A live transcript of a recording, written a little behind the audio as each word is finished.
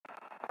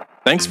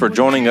Thanks for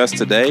joining us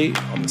today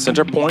on the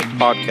Centerpoint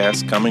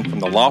podcast coming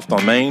from the Loft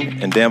on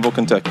Main in Danville,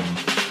 Kentucky.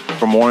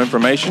 For more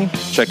information,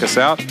 check us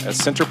out at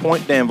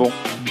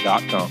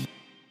centerpointdanville.com.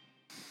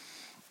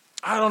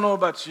 I don't know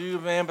about you,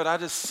 man, but I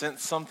just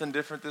sensed something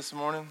different this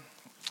morning.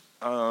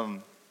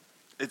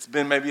 It's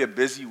been maybe a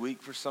busy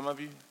week for some of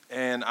you,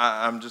 and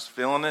I'm just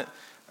feeling it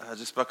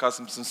just because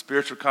of some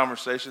spiritual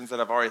conversations that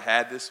I've already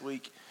had this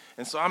week.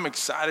 And so I'm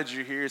excited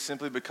you're here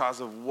simply because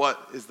of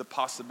what is the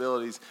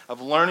possibilities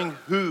of learning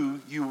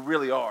who you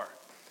really are.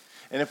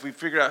 And if we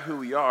figure out who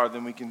we are,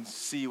 then we can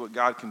see what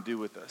God can do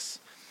with us.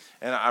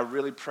 And I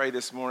really pray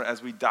this morning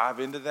as we dive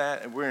into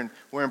that, and we're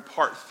in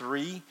part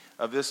 3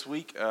 of this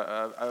week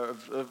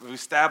of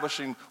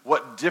establishing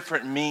what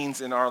different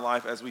means in our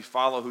life as we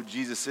follow who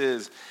Jesus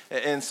is.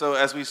 And so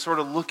as we sort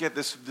of look at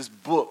this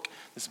book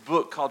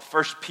called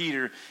 1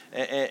 Peter,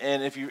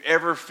 and if you're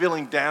ever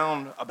feeling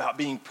down about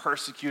being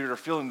persecuted or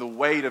feeling the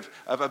weight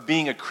of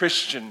being a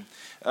Christian,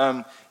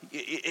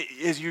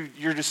 is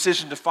your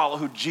decision to follow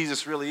who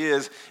Jesus really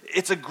is,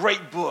 it's a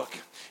great book.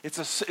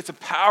 It's a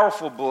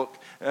powerful book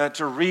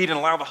to read and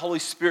allow the Holy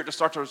Spirit to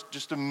start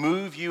to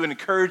move you and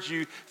encourage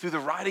you through the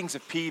writings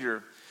of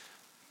Peter.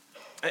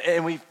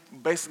 And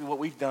what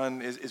we've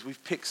done is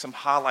we've picked some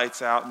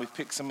highlights out, and we've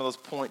picked some of those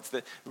points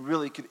that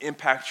really could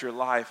impact your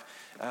life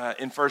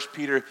in 1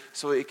 Peter,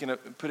 so it can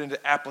put into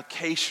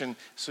application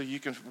so you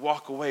can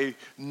walk away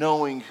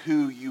knowing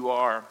who you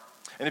are.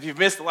 And if you've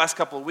missed the last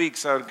couple of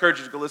weeks, I would encourage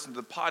you to go listen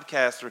to the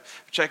podcast or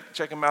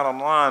check them out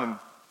online.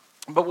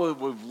 But what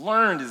we've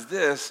learned is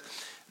this,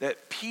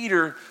 that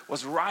Peter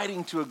was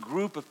writing to a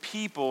group of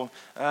people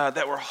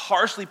that were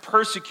harshly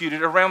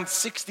persecuted around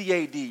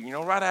 60 AD,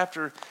 right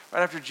after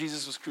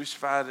Jesus was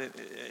crucified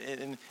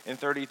in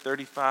 30,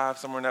 35,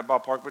 somewhere in that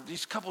ballpark. But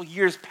these couple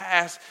years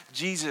past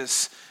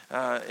Jesus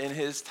in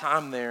his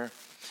time there.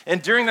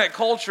 And during that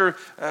culture,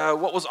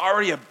 what was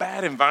already a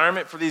bad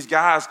environment for these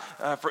guys,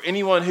 for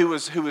anyone who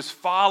was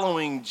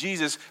following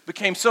Jesus,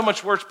 became so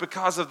much worse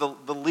because of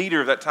the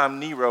leader of that time,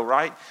 Nero,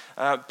 right?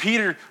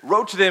 Peter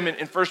wrote to them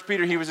in 1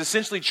 Peter. He was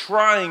essentially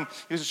trying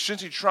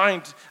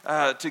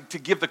to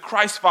give the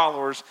Christ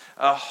followers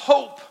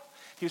hope.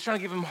 He was trying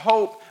to give them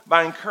hope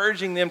by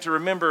encouraging them to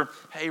remember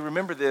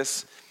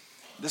this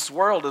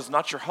world is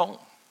not your home.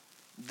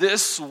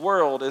 This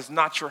world is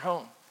not your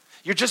home.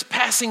 You're just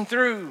passing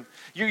through.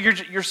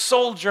 You're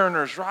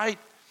sojourners, right?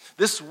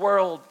 This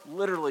world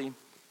literally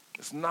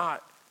is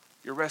not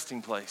your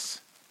resting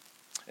place.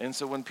 And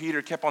so when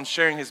Peter kept on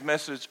sharing his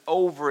message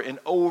over and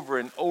over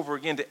and over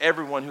again to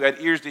everyone who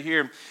had ears to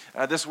hear,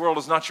 this world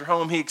is not your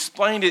home, he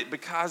explained it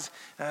because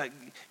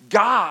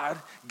God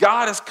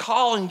is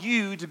calling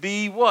you to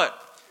be what?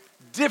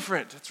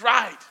 Different. That's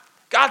right.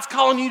 God's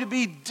calling you to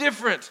be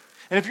different.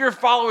 And if you're a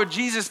follower of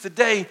Jesus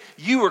today,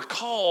 you are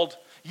called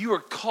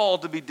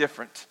to be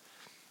different.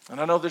 And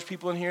I know there's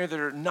people in here that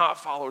are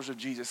not followers of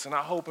Jesus. And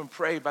I hope and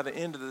pray by the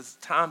end of this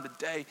time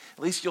today,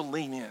 at least you'll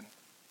lean in.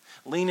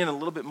 Lean in a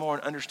little bit more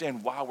and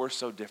understand why we're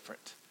so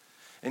different.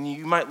 And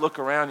you might look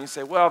around and you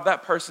say, well,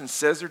 that person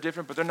says they're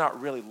different, but they're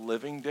not really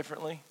living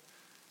differently,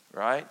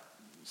 right?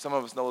 Some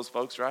of us know those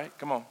folks, right?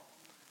 Come on.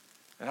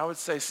 And I would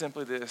say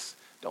simply this,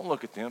 don't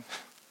look at them.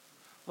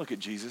 Look at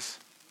Jesus.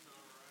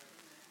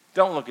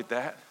 Don't look at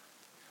that.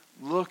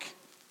 Look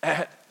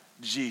at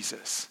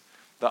Jesus,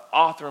 the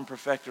author and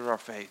perfecter of our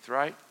faith,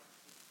 right?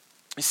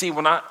 You see,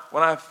 when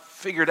I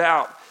figured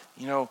out,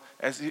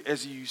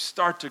 as you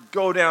start to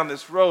go down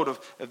this road of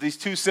these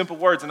two simple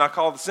words, and I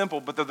call it simple,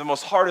 but they're the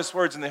most hardest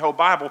words in the whole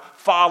Bible,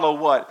 follow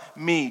what?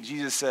 Me,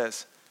 Jesus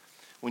says.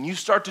 When you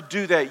start to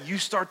do that, you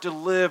start to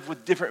live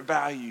with different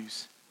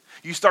values.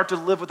 You start to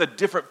live with a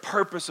different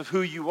purpose of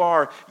who you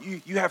are.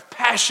 You have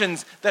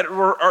passions that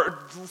are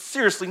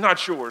seriously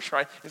not yours,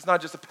 right? It's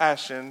not just a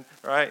passion,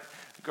 right?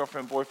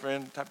 Girlfriend,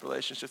 boyfriend type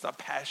relationship. It's not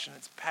passion.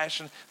 It's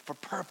passion for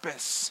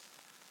purpose.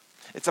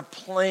 It's a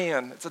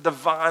plan. It's a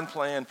divine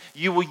plan.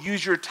 You will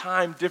use your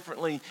time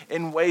differently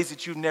in ways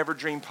that you never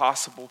dreamed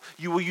possible.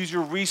 You will use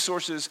your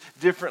resources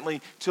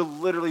differently to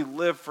literally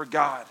live for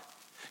God.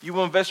 You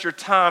will invest your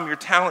time, your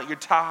talent, your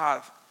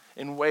tithe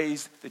in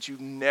ways that you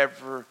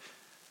never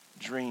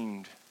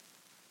dreamed.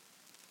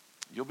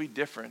 You'll be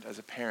different as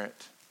a parent.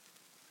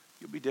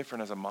 You'll be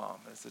different as a mom,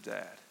 as a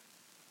dad,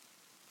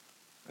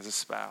 as a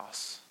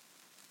spouse,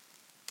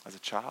 as a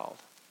child,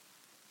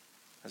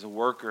 as a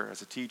worker,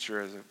 as a teacher,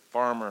 as a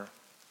farmer.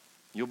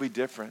 You'll be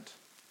different.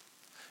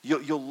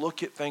 You'll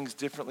look at things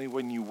differently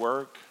when you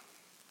work,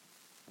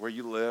 where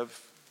you live,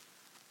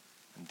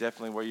 and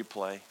definitely where you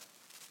play.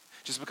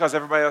 Just because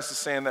everybody else is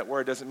saying that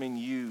word doesn't mean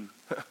you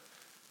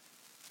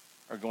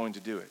are going to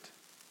do it.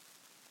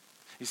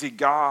 You see,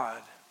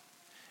 God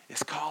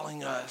is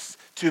calling us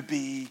to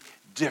be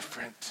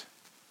different.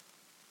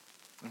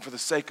 And for the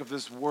sake of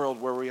this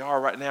world where we are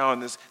right now in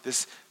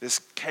this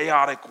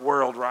chaotic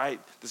world,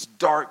 right? This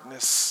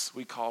darkness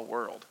we call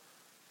world,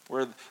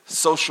 where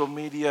social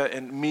media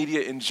and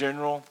media in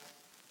general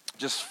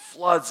just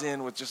floods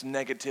in with just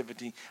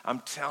negativity. I'm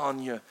telling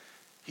you,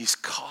 he's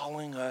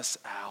calling us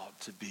out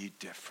to be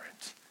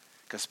different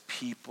because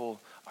people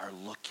are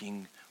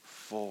looking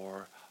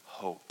for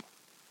hope.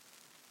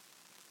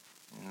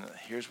 And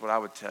here's what I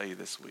would tell you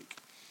this week.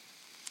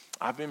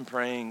 I've been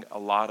praying a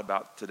lot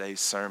about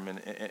today's sermon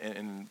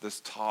and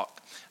this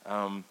talk,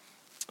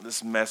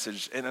 this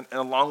message, and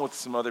along with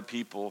some other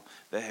people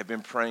that have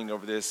been praying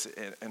over this,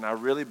 and I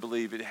really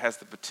believe it has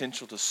the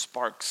potential to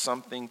spark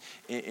something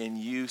in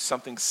you,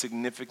 something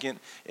significant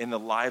in the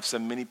lives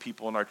of many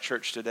people in our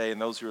church today and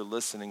those who are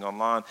listening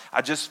online.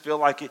 I just feel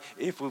like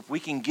if we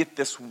can get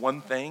this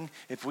one thing,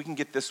 it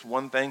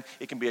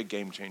can be a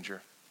game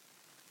changer.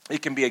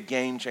 It can be a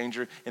game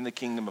changer in the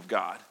kingdom of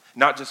God.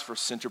 Not just for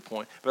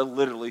Centerpoint, but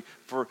literally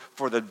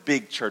for the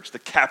big church, the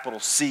capital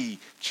C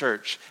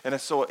church.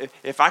 And so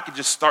if I could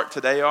just start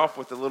today off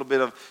with a little bit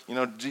of,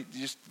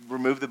 just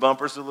remove the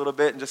bumpers a little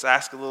bit and just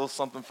ask a little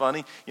something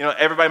funny.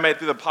 Everybody made it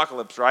through the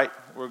apocalypse, right?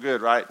 We're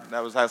good, right?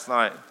 That was last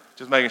night.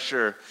 Just making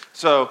sure.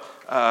 So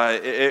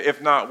if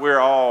not, we're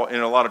all in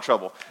a lot of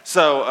trouble.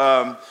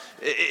 So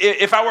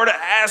if I were to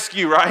ask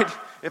you, right?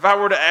 If I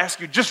were to ask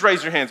you, just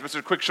raise your hands. It's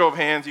a quick show of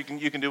hands. You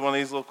can do one of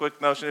these little quick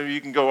notions.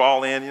 You can go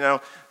all in,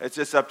 It's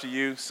just up to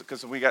you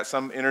because we got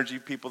some energy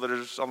people that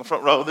are just on the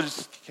front row. They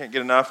just can't get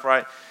enough,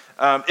 right?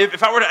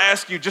 If I were to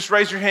ask you, just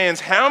raise your hands.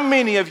 How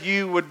many of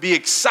you would be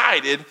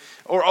excited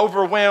or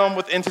overwhelmed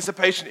with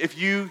anticipation if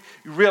you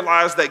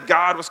realized that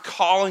God was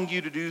calling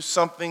you to do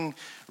something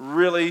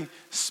really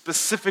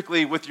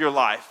specifically with your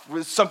life?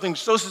 With something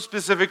so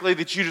specifically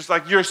that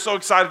you're so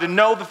excited to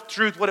know the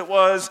truth, what it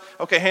was.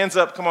 Okay, hands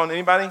up. Come on,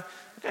 anybody?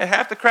 Okay,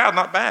 half the crowd,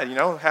 not bad,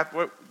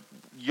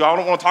 y'all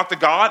don't want to talk to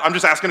God? I'm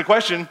just asking a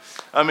question.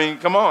 I mean,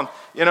 come on.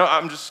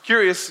 I'm just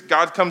curious.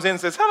 God comes in and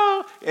says,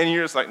 hello. And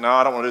you're just like, no,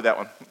 I don't want to do that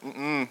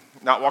one.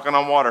 Not walking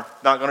on water.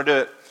 Not going to do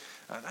it.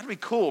 That'd be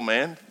cool,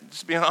 man.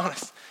 Just being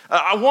honest.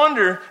 I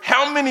wonder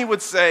how many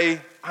would say,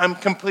 I'm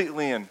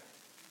completely in.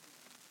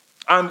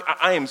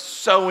 I am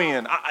so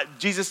in.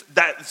 Jesus,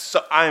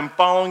 I am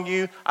following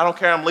you. I don't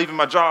care. I'm leaving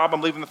my job.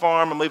 I'm leaving the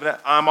farm. I'm leaving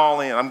that. I'm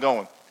all in. I'm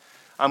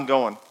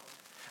going.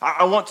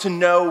 I want to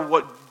know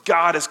what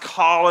God is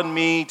calling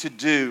me to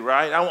do,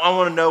 right? I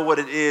want to know what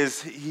it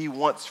is he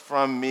wants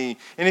from me.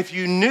 And if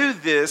you knew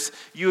this,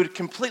 you would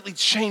completely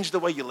change the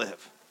way you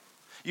live.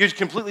 You'd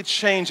completely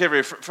change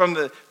from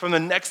the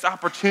next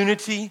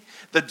opportunity,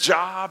 that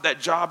job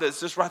that's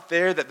just right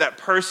there, that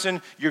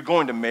person you're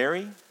going to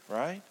marry,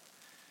 right?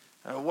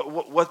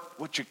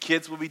 What your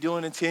kids will be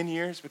doing in 10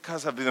 years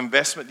because of the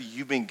investment that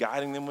you've been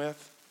guiding them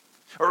with,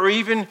 or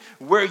even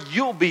where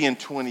you'll be in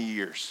 20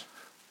 years.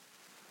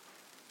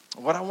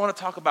 What I want to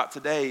talk about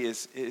today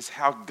is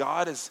how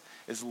God is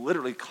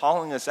literally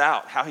calling us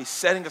out, how he's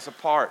setting us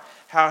apart,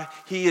 how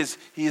he is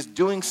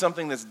doing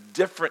something that's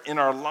different in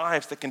our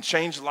lives that can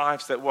change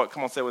lives that what?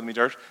 Come on, say it with me,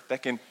 church.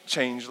 That can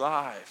change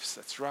lives.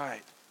 That's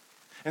right.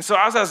 And so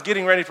as I was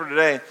getting ready for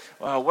today,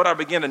 what I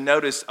began to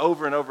notice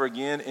over and over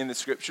again in the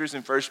scriptures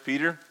in 1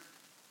 Peter,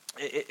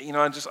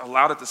 I just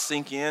allowed it to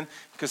sink in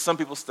because some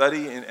people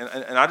study, and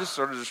I just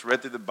sort of just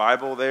read through the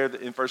Bible there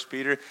in 1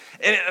 Peter,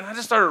 and I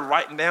just started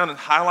writing down and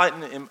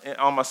highlighting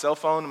on my cell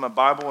phone and my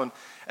Bible, and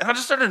I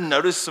just started to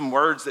notice some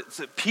words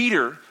that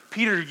Peter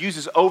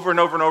uses over and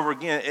over and over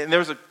again, and there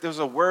was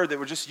a word that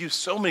was just used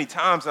so many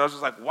times, and I was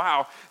just like,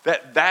 wow,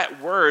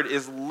 that word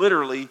is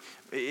literally,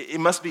 it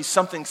must be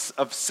something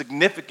of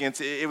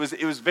significance. It was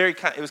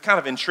kind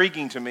of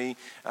intriguing to me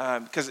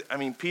because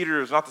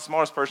Peter is not the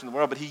smartest person in the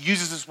world, but he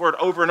uses this word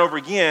over and over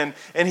again,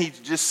 and he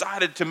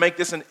decided to make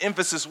this an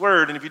emphasis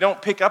word. And if you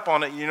don't pick up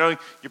on it, you're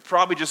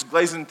probably just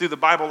glazing through the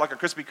Bible like a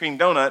Krispy Kreme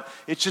donut.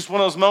 It's just one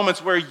of those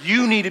moments where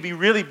you need to be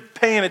really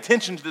paying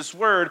attention to this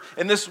word,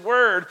 and this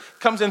word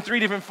comes in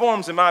 3 different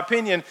forms, in my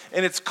opinion,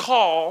 and it's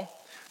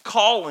call,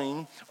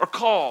 calling, or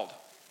called.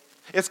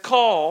 It's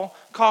call,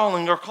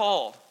 calling, or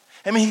called.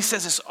 He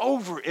says this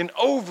over and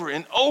over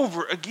and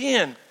over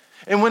again.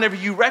 And whenever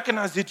you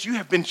recognize that you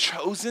have been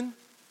chosen,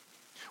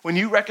 when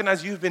you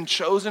recognize you have been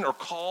chosen or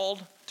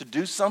called to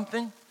do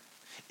something,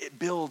 it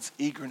builds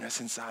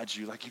eagerness inside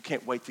you. Like you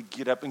can't wait to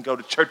get up and go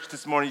to church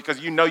this morning because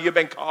you've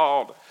been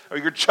called or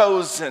you're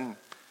chosen.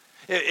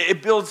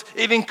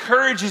 It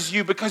encourages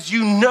you because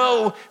you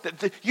know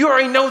that you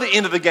already know the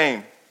end of the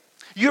game.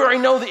 You already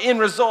know the end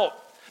result.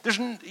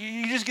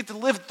 You just get to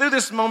live through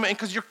this moment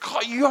because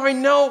you already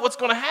know what's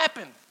going to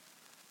happen.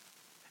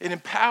 It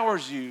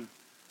empowers you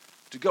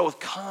to go with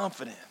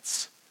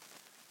confidence.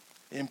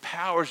 It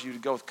empowers you to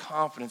go with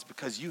confidence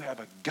because you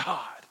have a God,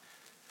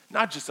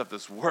 not just of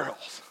this world,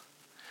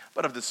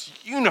 but of this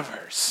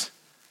universe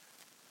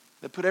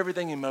that put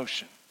everything in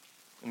motion,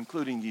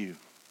 including you.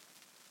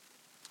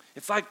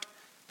 It's like,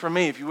 for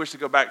me, if you wish to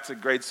go back to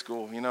grade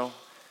school, I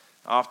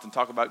often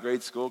talk about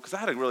grade school because I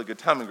had a really good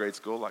time in grade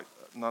school,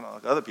 not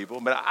like other people,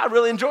 but I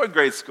really enjoyed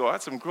grade school. I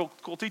had some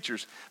cool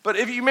teachers. But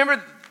if you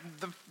remember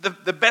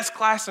the best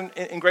class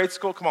in grade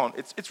school, come on,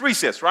 it's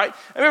recess, right?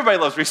 Everybody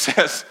loves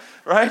recess,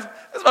 right?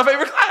 That's my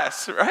favorite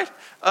class, right?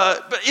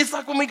 But it's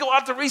like when we go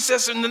out to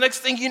recess and the next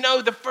thing you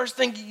know, the first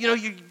thing,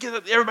 you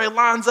get everybody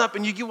lines up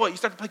and you get what? You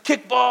start to play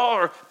kickball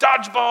or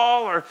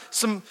dodgeball or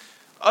some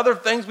other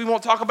things we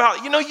won't talk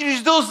about. You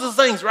just do those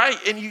things, right?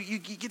 And you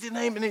get the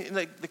name,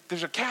 and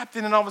there's a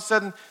captain, and all of a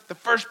sudden, the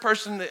first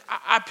person that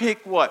I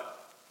pick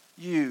what?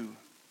 You.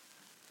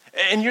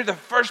 And you're the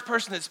first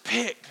person that's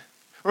picked.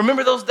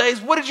 Remember those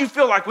days? What did you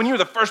feel like when you were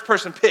the first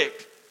person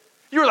picked?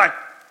 You were like,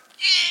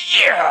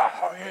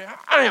 yeah,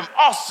 I am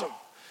awesome.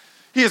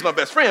 He is my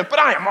best friend, but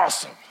I am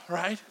awesome,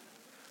 right?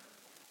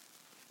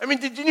 I mean,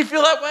 didn't you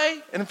feel that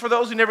way? And for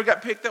those who never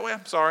got picked that way,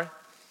 I'm sorry.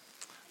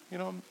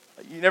 You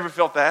never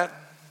felt that.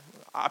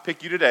 I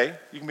pick you today.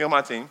 You can be on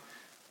my team.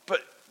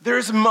 But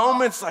there's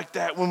moments like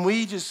that when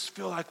we just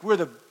feel like we're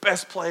the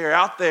best player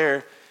out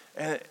there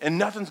and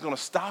nothing's going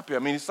to stop you. I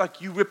mean, it's like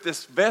you rip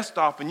this vest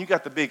off and you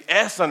got the big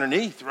S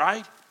underneath,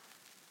 right?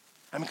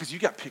 I mean, because you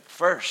got picked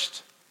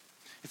first.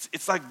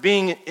 It's like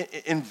being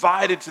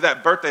invited to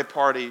that birthday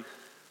party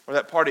or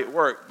that party at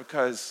work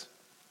because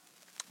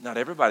not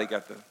everybody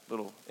got the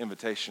little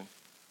invitation.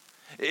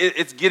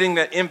 It's getting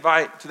that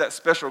invite to that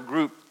special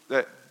group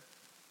that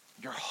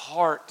your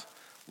heart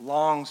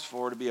longs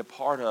for to be a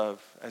part of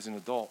as an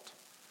adult.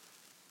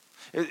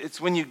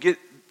 It's when you get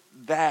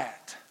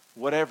that,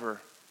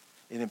 whatever,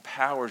 it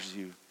empowers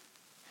you.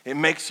 It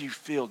makes you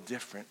feel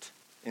different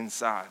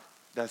inside,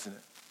 doesn't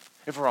it?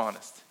 If we're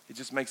honest, it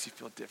just makes you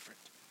feel different.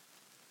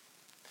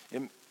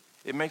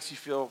 It makes you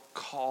feel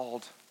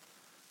called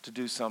to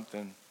do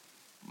something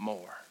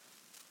more.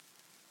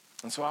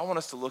 And so I want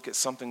us to look at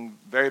something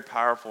very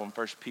powerful in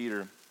 1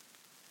 Peter.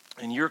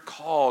 And you're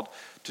called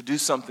to do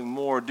something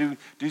more. Do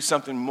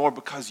something more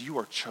because you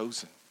are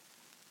chosen.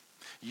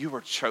 You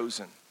are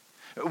chosen.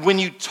 When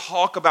you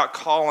talk about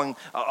calling,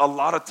 a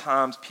lot of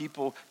times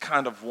people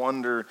kind of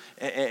wonder,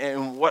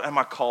 and what am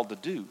I called to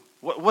do?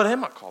 What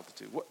am I called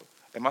to do?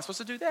 Am I supposed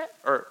to do that?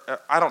 Or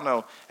I don't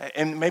know.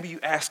 And maybe you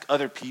ask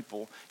other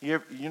people.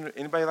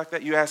 Anybody like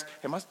that? You ask,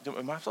 am I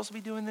supposed to be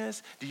doing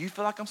this? Do you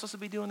feel like I'm supposed to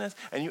be doing this?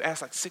 And you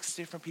ask like 6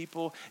 different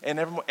people, and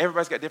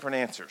everybody's got different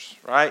answers,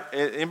 right?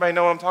 Anybody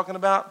know what I'm talking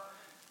about?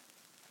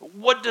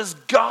 What does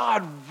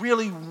God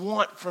really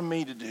want from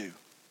me to do?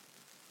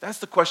 That's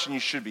the question you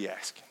should be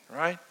asking,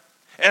 right?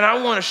 And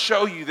I want to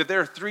show you that there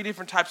are 3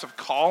 different types of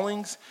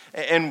callings,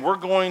 and we're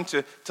going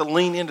to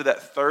lean into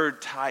that third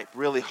type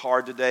really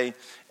hard today,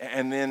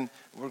 and then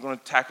we're going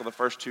to tackle the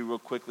first 2 real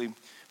quickly.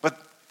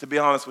 But to be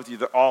honest with you,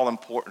 they're all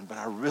important, but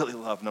I really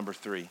love number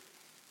 3.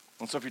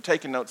 And so if you're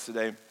taking notes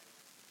today,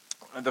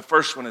 the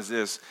first one is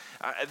this.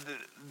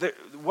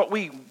 What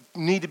we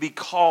need to be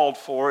called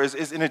for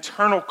is an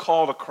eternal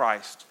call to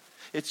Christ.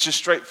 It's just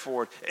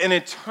straightforward. An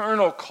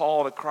eternal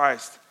call to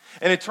Christ.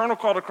 An eternal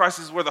call to Christ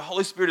is where the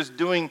Holy Spirit is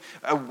doing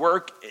a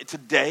work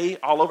today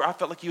all over. I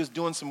felt like he was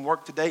doing some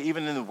work today,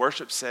 even in the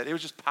worship set. It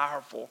was just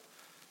powerful.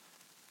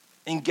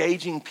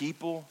 Engaging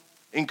people,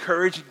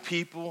 encouraging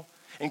people,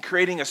 and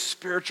creating a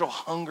spiritual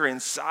hunger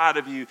inside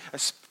of you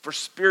for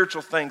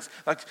spiritual things,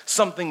 like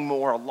something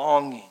more, a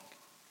longing.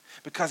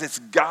 Because it's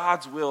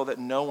God's will that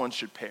no one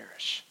should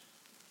perish.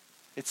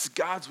 It's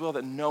God's will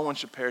that no one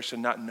should perish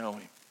and not know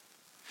him.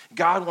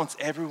 God wants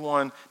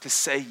everyone to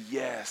say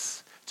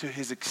yes to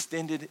his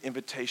extended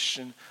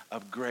invitation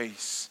of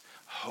grace,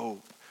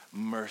 hope,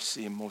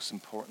 mercy, and most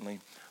importantly,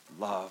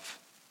 love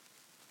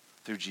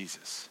through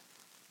Jesus.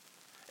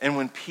 And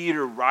when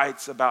Peter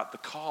writes about the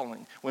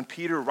calling,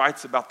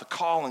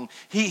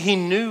 he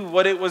knew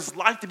what it was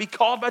like to be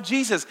called by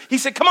Jesus. He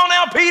said, come on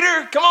now,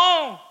 Peter, come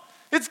on.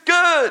 It's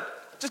good.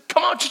 Just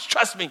come on, just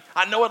trust me.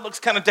 I know it looks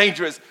kind of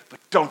dangerous, but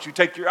don't you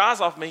take your eyes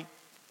off me.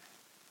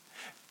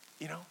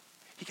 He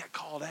got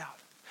called out.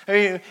 I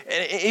mean,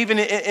 even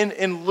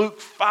in Luke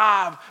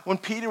 5, when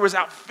Peter was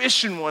out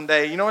fishing one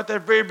day, at the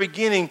very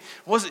beginning,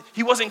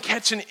 he wasn't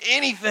catching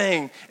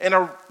anything. And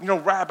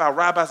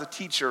rabbi's a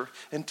teacher,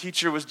 and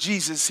teacher was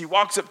Jesus. He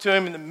walks up to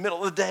him in the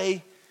middle of the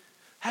day.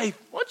 Hey,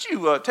 why don't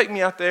you take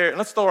me out there and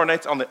let's throw our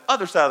nets on the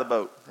other side of the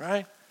boat,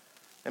 right?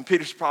 And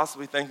Peter's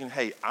possibly thinking,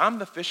 hey, I'm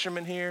the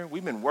fisherman here.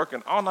 We've been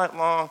working all night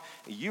long.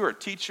 You're a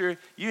teacher.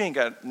 You ain't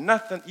got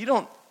nothing.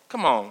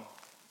 Come on.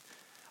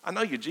 I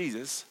know you're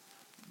Jesus,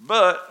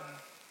 but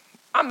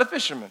I'm the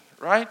fisherman,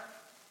 right?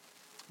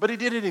 But he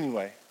did it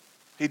anyway.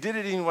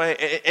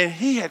 And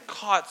he had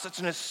caught such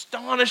an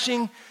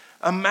astonishing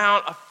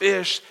amount of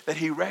fish that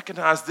he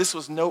recognized this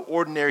was no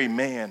ordinary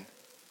man.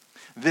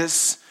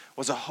 This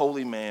was a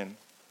holy man.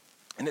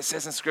 And it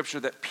says in Scripture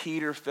that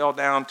Peter fell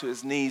down to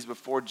his knees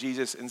before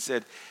Jesus and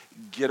said,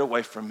 get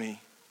away from me.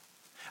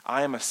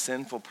 I am a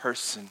sinful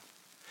person.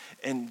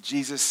 And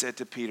Jesus said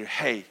to Peter,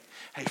 hey,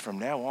 from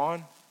now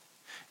on,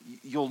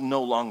 you'll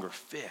no longer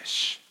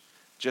fish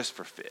just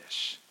for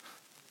fish.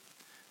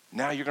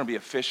 Now you're going to be a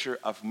fisher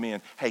of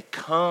men. Hey,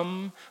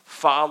 come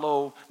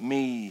follow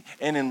me.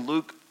 And in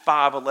Luke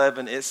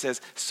 5:11, it says,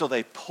 so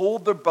they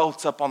pulled their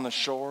boats up on the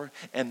shore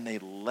and they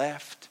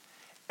left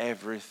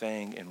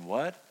everything and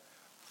what?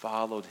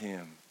 Followed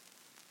him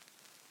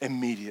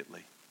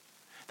immediately.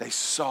 They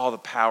saw the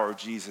power of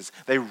Jesus.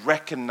 They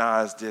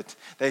recognized it.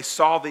 They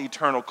saw the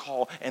eternal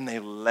call and they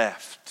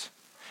left.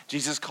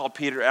 Jesus called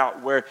Peter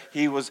out where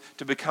he was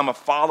to become a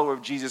follower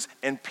of Jesus,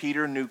 and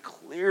Peter knew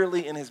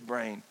clearly in his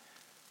brain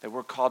that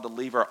we're called to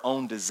leave our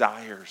own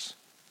desires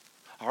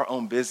our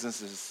own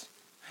businesses,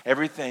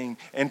 everything,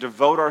 and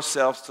devote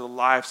ourselves to the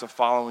lives of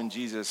following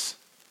Jesus.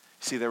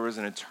 See, there was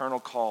an eternal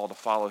call to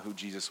follow who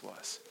Jesus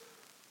was.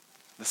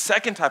 The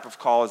second type of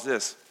call is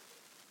this,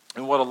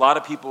 and what a lot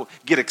of people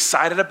get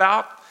excited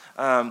about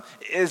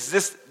is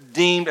this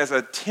deemed as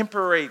a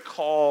temporary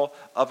call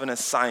of an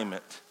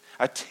assignment.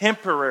 A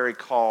temporary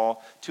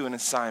call to an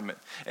assignment.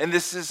 And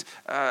this is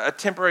a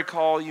temporary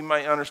call, you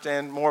might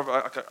understand, more of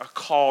a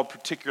called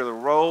particular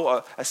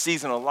role, a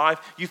season of life.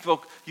 You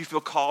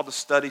feel called to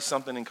study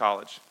something in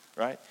college,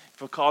 right? You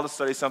feel called to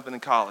study something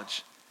in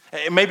college.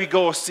 And maybe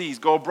go overseas,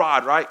 go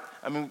abroad, right?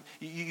 I mean,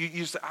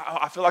 you say,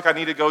 I feel like I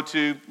need to go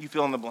to, you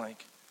fill in the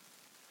blank.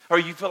 Or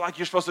you feel like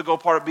you're supposed to be a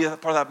part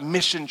of that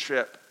mission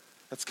trip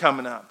that's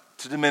coming up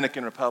to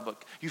Dominican Republic.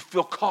 You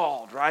feel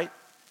called, right?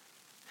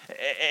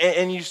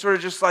 And you sort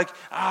of just like,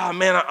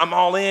 man, I'm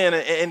all in.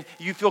 And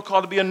you feel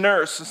called to be a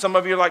nurse. And some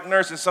of you are like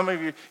nurse, and some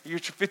of you, you're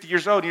 50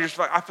 years old, and you're just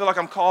like, I feel like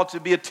I'm called to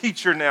be a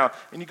teacher now.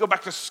 And you go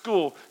back to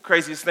school,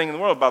 craziest thing in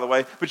the world, by the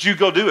way, but you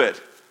go do it.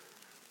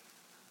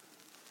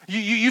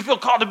 You feel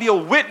called to be a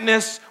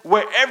witness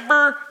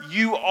wherever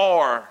you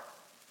are.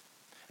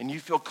 And you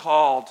feel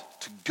called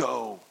to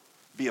go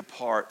be a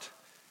part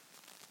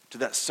to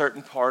that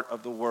certain part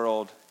of the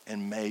world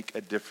and make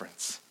a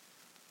difference.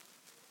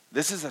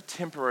 This is a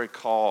temporary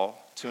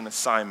call to an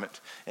assignment,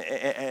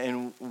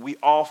 and we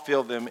all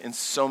feel them in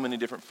so many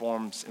different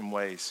forms and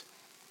ways.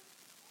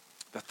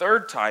 The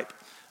third type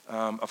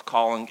of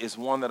calling is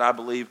one that I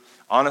believe,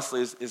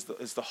 honestly, is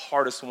the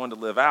hardest one to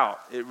live out.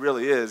 It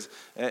really is,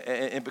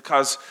 and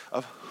because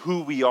of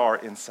who we are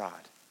inside,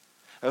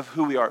 of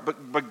who we are.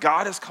 But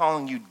God is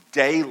calling you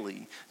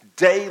daily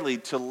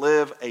to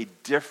live a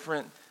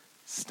different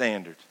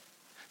standard,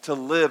 to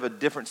live a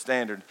different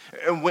standard.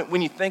 And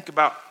when you think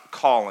about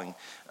calling,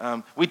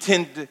 we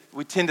tend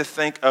to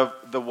think of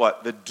the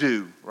what? The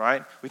do,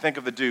 right? We think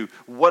of the do.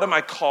 What am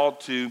I called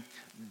to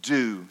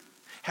do?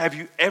 Have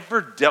you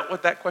ever dealt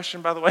with that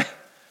question, by the way?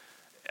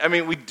 I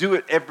mean, we do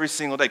it every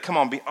single day. Come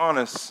on, be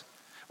honest.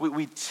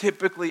 We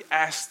typically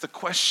ask the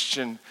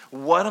question,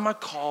 what am I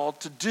called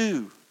to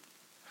do?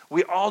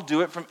 We all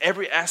do it from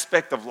every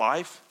aspect of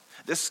life.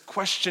 This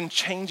question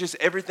changes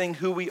everything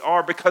who we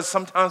are because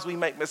sometimes we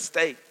make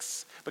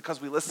mistakes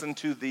because we listen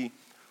to the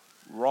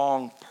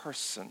wrong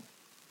person.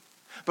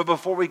 But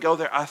before we go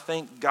there, I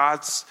think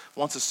God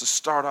wants us to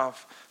start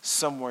off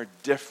somewhere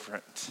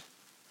different.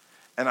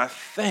 And I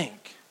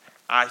think,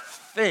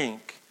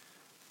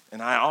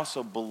 and I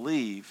also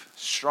believe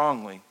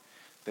strongly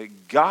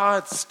that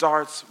God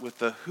starts with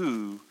the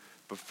who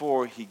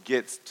before he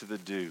gets to the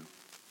do.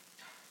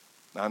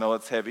 Now, I know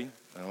it's heavy.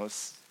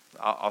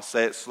 I'll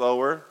say it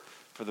slower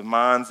for the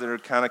minds that are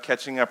kind of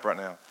catching up right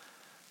now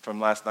from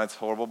last night's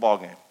horrible ball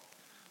game.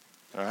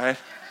 All right?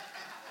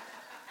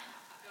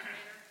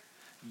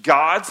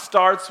 God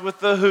starts with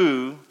the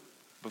who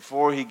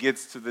before he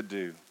gets to the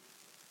do.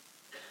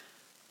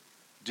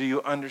 Do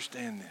you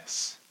understand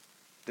this?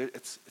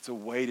 It's a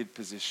weighted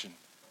position.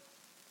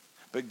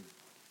 But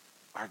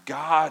our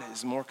God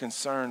is more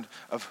concerned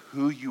of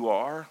who you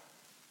are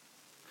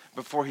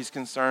before he's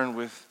concerned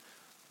with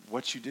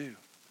what you do.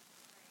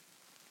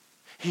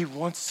 He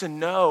wants to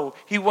know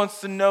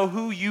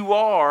who you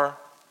are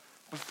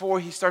before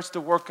he starts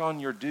to work on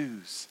your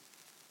do's.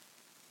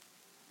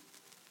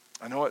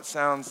 I know it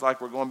sounds like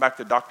we're going back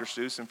to Dr.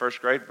 Seuss in first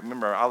grade.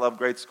 Remember, I love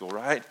grade school,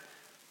 right?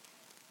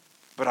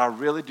 But I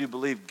really do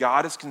believe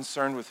God is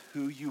concerned with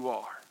who you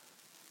are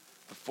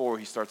before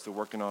he starts to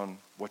working on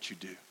what you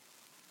do.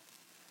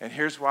 And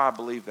here's why I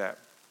believe that.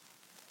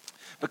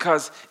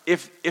 Because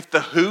if the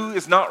who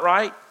is not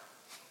right,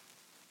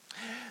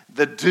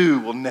 the do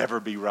will never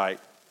be right.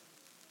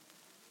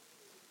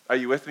 Are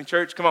you with me,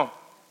 church? Come on.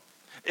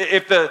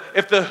 If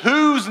the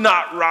who's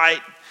not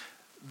right,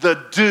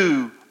 the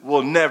do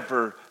will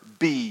never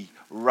be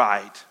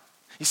right.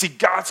 You see,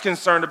 God's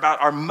concerned about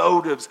our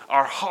motives,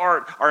 our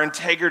heart, our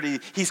integrity.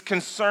 He's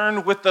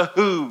concerned with the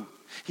who.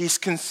 He's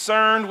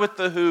concerned with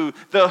the who.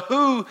 The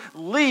who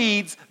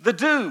leads the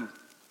do.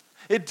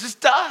 It just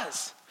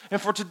does.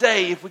 And for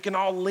today, if we can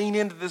all lean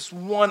into this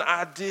one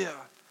idea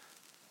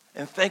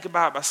and think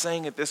about it by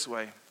saying it this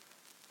way.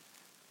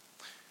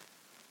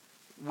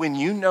 When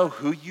you know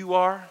who you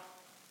are,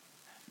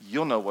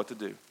 you'll know what to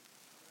do.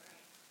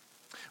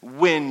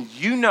 When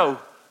you know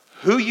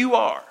who you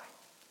are,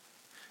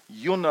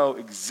 you'll know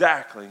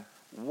exactly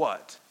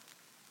what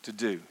to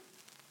do.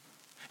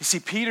 You see,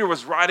 Peter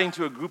was writing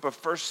to a group of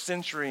first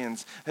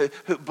centurions,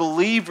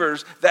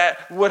 believers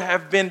that would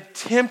have been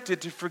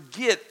tempted to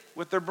forget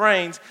with their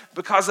brains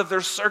because of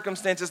their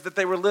circumstances that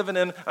they were living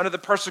in under the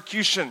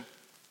persecution.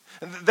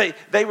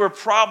 They were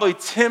probably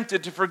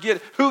tempted to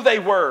forget who they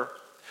were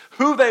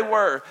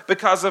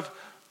because of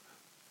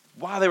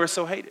why they were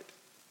so hated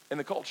in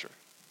the culture.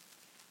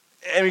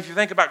 And if you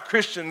think about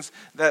Christians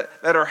that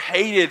are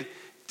hated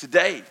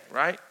today,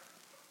 right?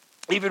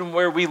 Even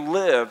where we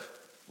live,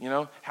 you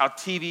know, how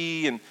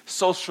TV and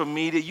social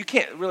media, you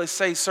can't really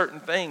say certain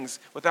things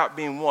without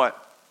being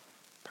what?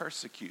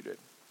 Persecuted.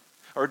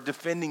 Or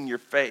defending your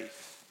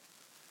faith.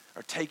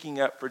 Or taking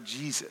up for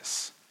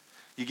Jesus.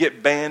 You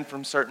get banned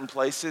from certain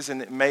places,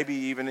 and maybe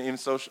even in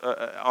social,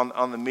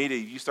 on the media,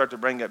 you start to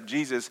bring up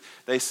Jesus,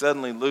 they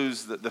suddenly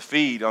lose the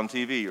feed on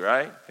TV,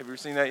 right? Have you ever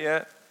seen that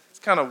yet? It's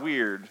kind of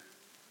weird.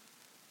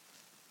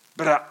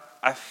 But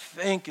I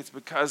think it's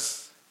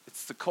because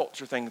it's the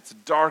culture thing. It's a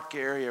dark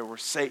area where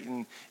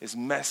Satan is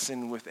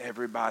messing with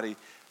everybody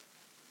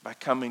by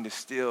coming to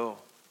steal,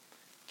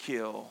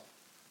 kill,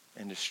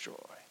 and destroy.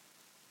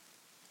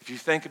 If you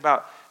think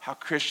about how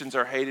Christians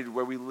are hated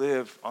where we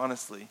live,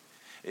 honestly,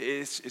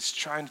 it's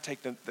trying to take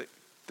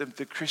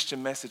the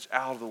Christian message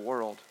out of the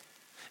world.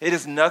 It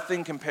is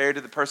nothing compared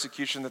to the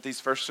persecution that these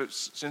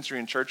first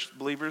century church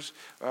believers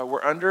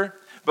were under.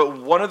 But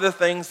one of the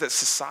things that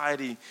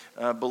society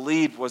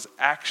believed was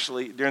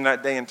actually, during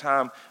that day and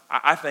time,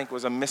 I think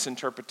was a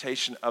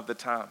misinterpretation of the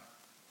time.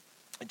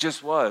 It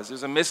just was. It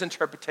was a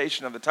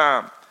misinterpretation of the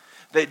time.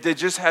 They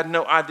just had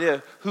no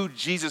idea who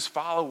Jesus'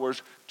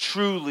 followers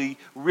truly,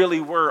 really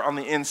were on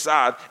the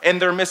inside.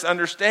 And their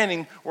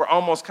misunderstanding were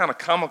almost kind of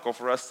comical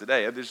for us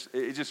today.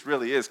 It just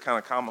really is kind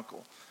of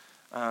comical.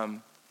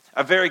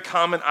 A very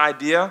common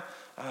idea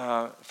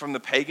from the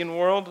pagan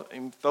world,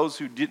 and those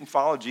who didn't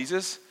follow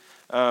Jesus,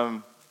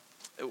 it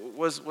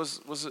was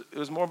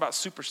more about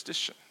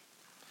superstition.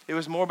 It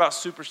was more about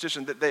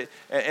superstition that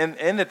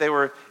that they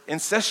were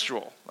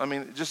ancestral. I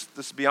mean, just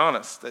let's be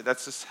honest,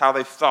 that's just how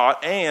they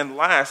thought. And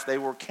last, they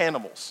were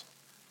cannibals,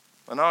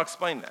 and I'll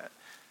explain that.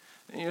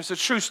 It's a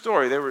true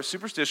story. They were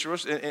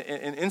superstitious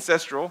and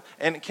ancestral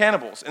and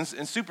cannibals, and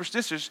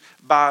superstitious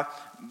by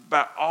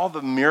all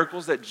the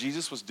miracles that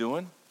Jesus was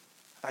doing.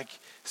 Like,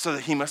 so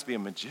that he must be a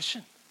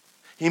magician.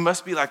 He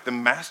must be like the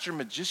master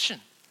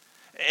magician.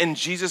 And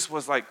Jesus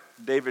was like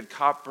David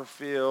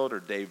Copperfield or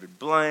David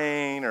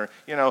Blaine or,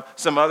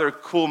 some other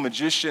cool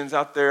magicians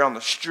out there on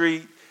the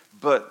street.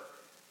 But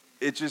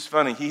it's just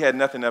funny. He had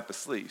nothing up his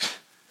sleeves.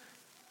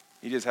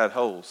 He just had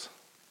holes,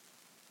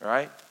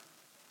 right?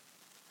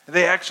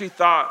 They actually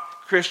thought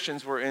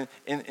Christians were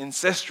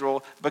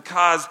ancestral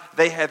because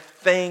they had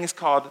things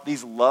called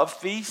these love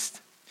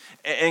feasts.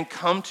 And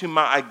come to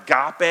my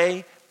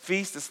agape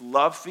feast, this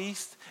love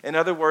feast. In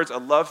other words, a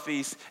love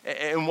feast.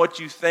 And what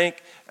you think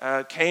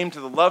came to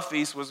the love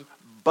feast was,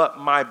 but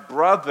my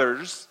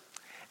brothers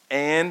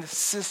and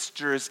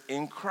sisters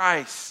in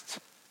Christ.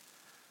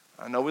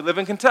 I know we live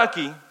in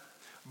Kentucky,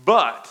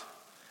 but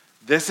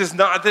this is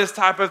not this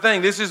type of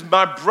thing. This is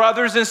my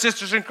brothers and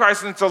sisters in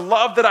Christ, and it's a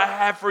love that I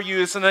have for you.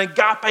 It's an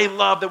agape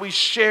love that we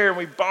share and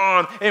we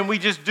bond, and we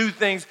just do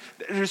things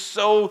that are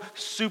so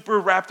super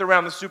wrapped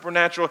around the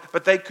supernatural,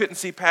 but they couldn't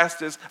see past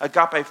this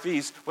agape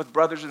feast with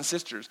brothers and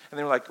sisters. And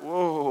they were like,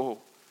 whoa,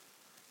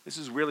 this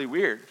is really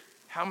weird.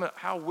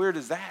 How weird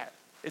is that?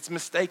 It's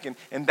mistaken,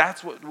 and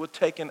that's what was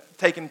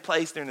taking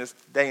place during this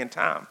day and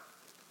time.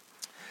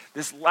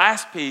 This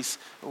last piece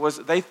was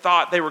they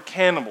thought they were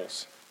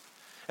cannibals.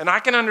 And I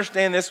can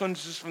understand this one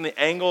just from the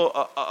angle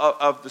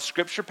of the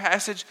scripture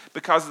passage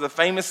because of the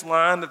famous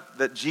line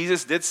that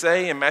Jesus did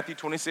say in Matthew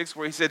 26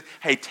 where he said,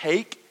 hey,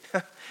 take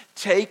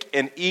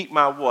and eat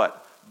my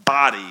what?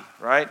 Body,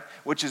 right?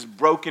 Which is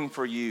broken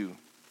for you.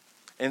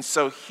 And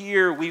so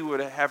here we would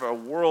have a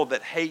world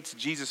that hates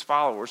Jesus'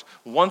 followers,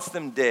 wants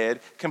them dead,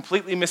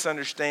 completely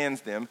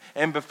misunderstands them.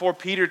 And before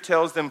Peter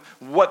tells them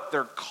what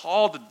they're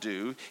called to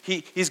do,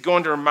 he's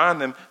going to remind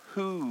them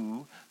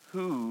who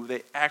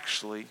they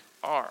actually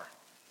are.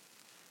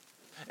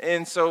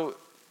 And so,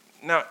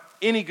 now,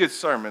 any good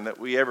sermon that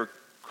we ever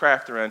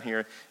craft around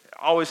here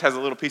always has a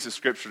little piece of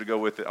scripture to go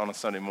with it on a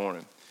Sunday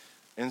morning.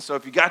 And so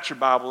if you got your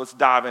Bible, let's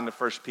dive into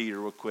 1 Peter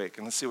real quick,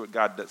 and let's see what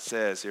God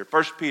says here.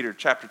 1 Peter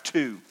chapter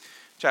 2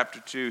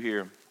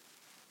 here.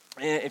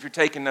 And if you're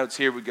taking notes,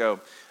 here we go.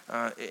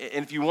 And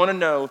if you want to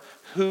know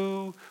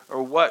who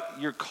or what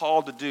you're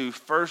called to do,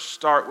 first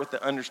start with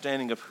the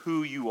understanding of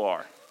who you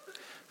are.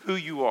 Who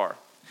you are.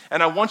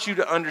 And I want you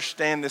to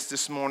understand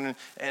this morning.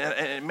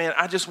 And man,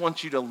 I just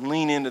want you to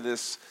lean into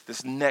this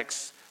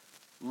next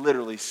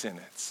literally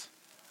sentence.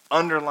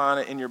 Underline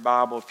it in your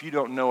Bible. If you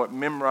don't know it,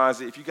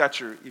 memorize it. If you got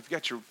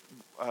your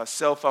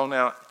cell phone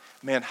out,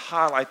 man,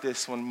 highlight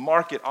this one.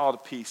 Mark it all to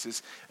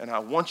pieces. And I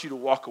want you to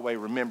walk away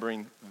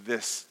remembering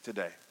this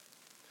today.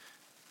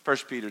 1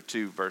 Peter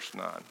 2, verse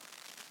 9.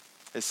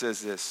 It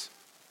says this.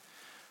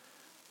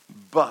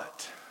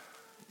 But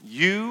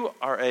you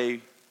are a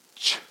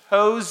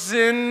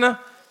chosen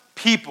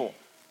people.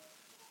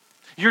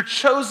 You're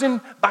chosen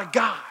by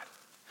God.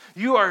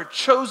 You are a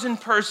chosen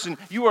person.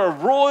 You are a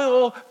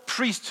royal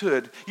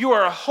priesthood. You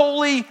are a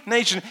holy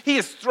nation. He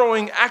is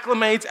throwing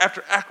acclamates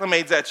after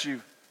acclamates at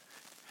you.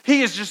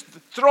 He is just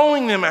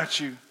throwing them at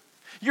you.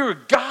 You're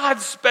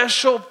God's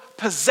special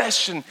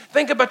possession.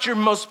 Think about your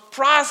most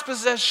prized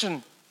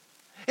possession.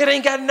 It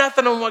ain't got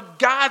nothing on what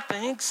God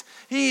thinks.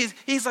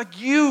 He's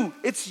like you.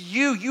 It's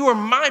you. You are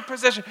my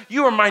possession.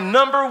 You are my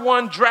number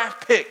one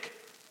draft pick.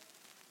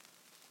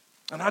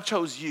 And I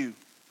chose you,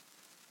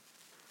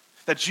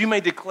 that you may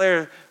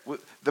declare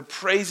the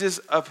praises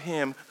of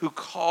him who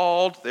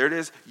called, there it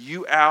is,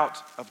 you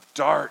out of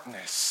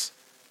darkness.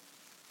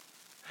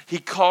 He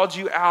called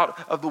you out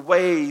of the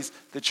ways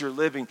that you're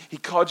living. He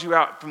called you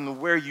out from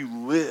where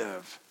you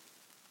live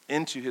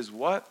into his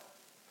what?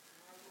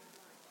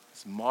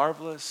 His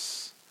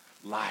marvelous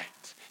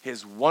light.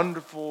 His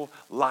wonderful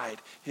light.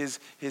 His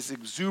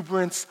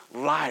exuberance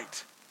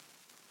light.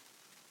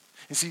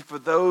 And see, for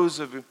those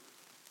of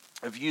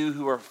you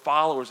who are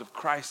followers of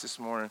Christ this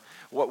morning,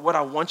 what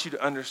I want you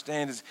to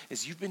understand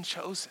is you've been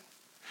chosen.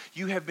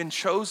 You have been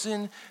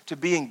chosen to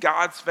be in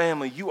God's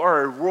family. You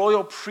are a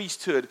royal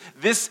priesthood.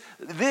 This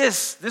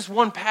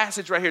one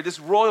passage right here, this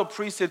royal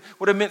priesthood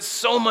would have meant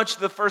so much to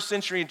the first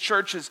century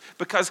churches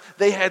because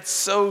they had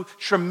so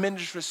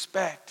tremendous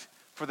respect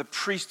for the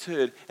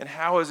priesthood and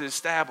how it was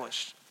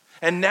established.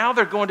 And now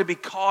they're going to be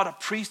called a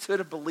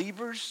priesthood of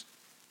believers,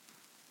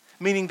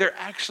 meaning they're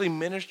actually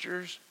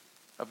ministers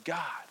of God.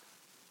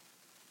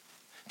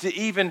 To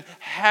even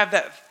have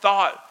that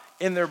thought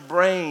in their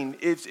brain,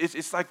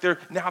 it's like they're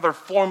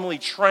formally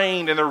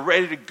trained and they're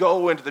ready to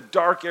go into the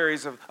dark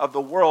areas of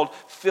the world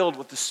filled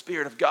with the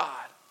Spirit of God.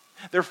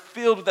 They're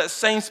filled with that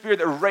same Spirit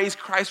that raised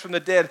Christ from the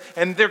dead,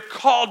 and they're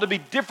called to be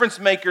difference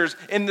makers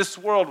in this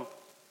world.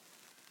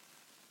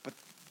 But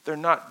they're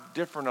not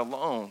different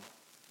alone.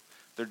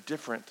 They're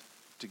different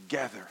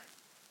together,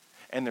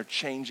 and they're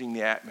changing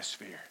the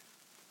atmosphere.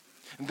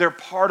 They're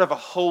part of a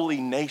holy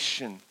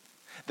nation,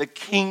 the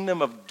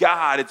kingdom of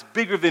God. It's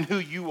bigger than who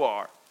you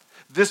are.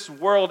 This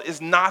world is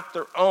not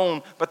their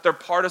own, but they're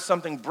part of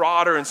something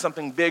broader and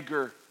something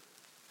bigger.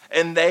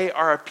 And they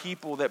are a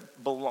people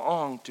that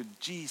belong to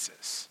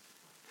Jesus.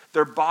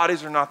 Their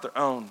bodies are not their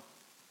own.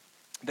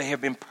 They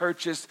have been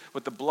purchased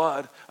with the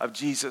blood of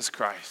Jesus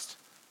Christ.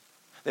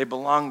 They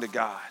belong to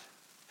God.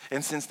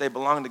 And since they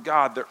belong to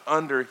God, they're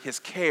under his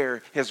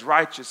care, his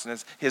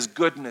righteousness, his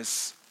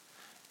goodness.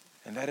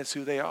 And that is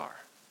who they are.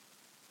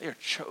 They are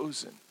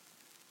chosen.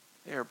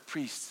 They are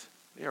priests.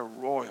 They are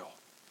royal.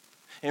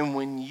 And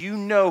when you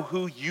know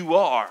who you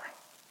are,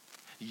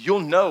 you'll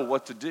know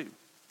what to do.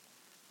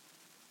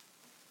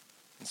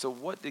 And so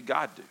what did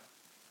God do?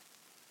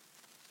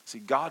 See,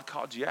 God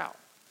called you out.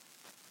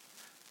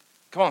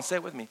 Come on, say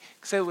it with me.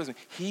 Say it with me.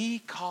 He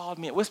called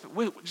me.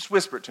 Just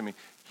whisper it to me.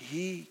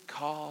 He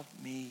called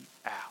me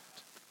out.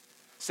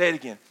 Say it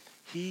again.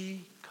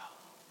 He called.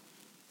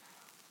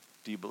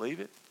 Do you believe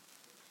it?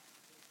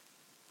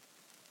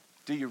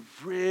 Do you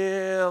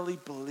really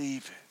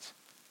believe it?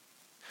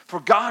 For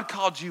God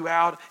called you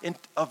out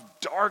of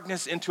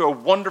darkness into a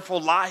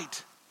wonderful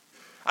light.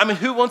 I mean,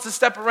 who wants to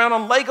step around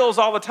on Legos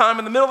all the time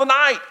in the middle of the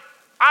night?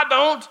 I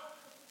don't.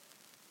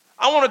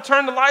 I want to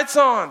turn the lights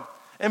on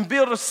and be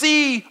able to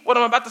see what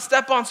I'm about to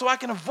step on so I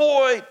can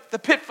avoid the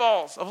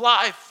pitfalls of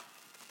life.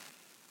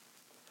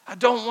 I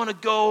don't want to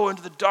go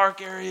into the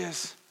dark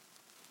areas.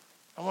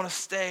 I want to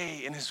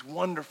stay in his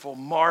wonderful,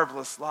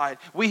 marvelous light.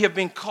 We have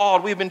been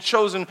called, we have been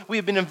chosen, we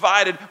have been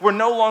invited. We're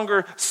no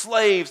longer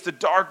slaves to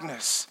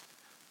darkness.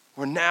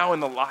 We're now in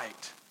the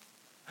light.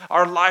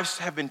 Our lives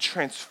have been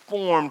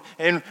transformed,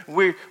 and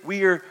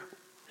we are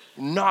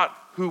not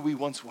who we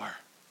once were.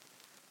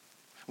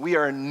 We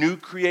are a new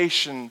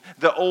creation.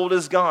 The old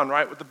is gone,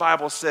 right? What the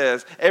Bible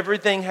says.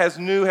 Everything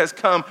new has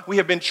come. We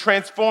have been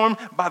transformed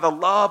by the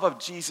love of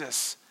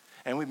Jesus,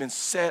 and we've been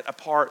set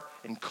apart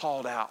and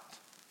called out.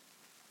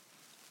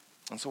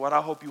 And so what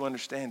I hope you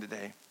understand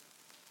today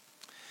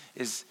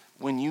is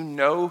when you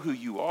know who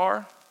you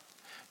are,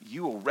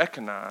 you will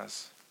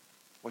recognize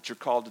what you're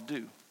called to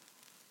do.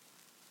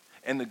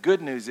 And the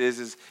good news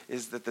is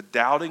that the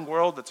doubting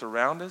world that's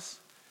around us,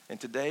 and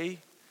today,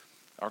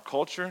 our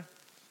culture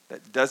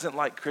that doesn't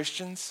like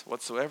Christians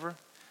whatsoever,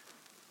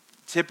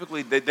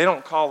 typically they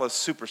don't call us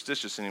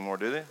superstitious anymore,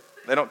 do they?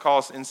 They don't call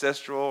us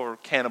ancestral or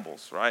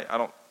cannibals, right?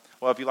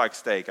 Well, if you like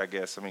steak, I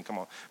guess. I mean, come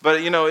on.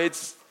 But,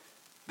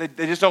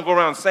 they just don't go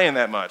around saying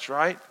that much,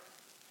 right?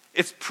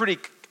 It's pretty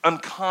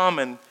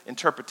uncommon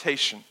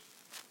interpretation.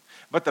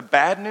 But the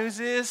bad news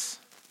is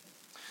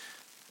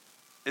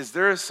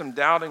there is some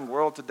doubting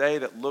world today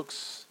that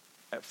looks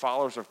at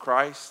followers of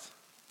Christ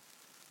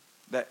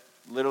that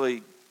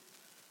literally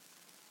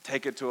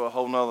take it to a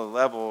whole nother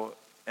level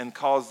and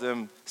calls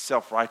them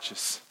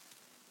self-righteous,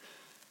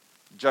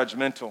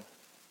 judgmental,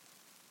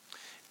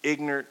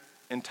 ignorant,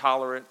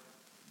 intolerant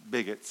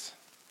bigots.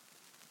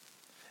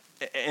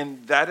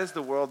 And that is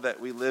the world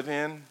that we live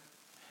in,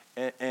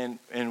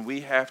 and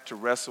we have to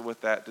wrestle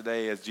with that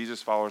today as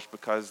Jesus followers,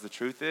 because the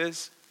truth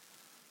is,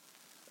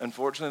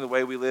 unfortunately, the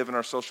way we live in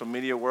our social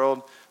media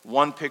world,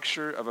 one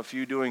picture of a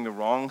few doing the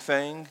wrong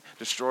thing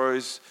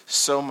destroys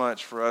so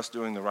much for us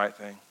doing the right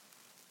thing.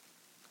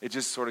 It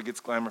just sort of gets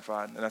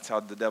glamorified, and that's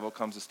how the devil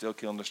comes to steal,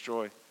 kill, and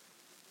destroy.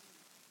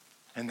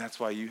 And that's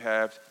why you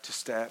have to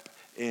step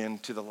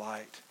into the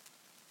light,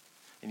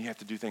 and you have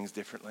to do things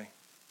differently.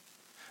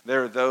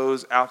 There are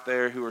those out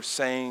there who are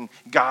saying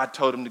God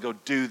told them to go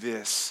do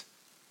this.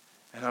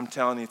 And I'm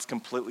telling you, it's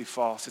completely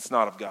false. It's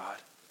not of God.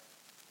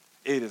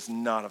 It is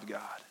not of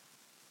God.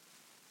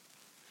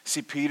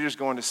 See, Peter's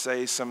going to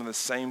say some of the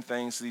same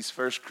things to these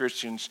first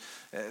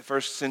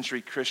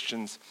century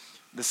Christians,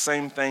 the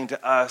same thing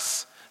to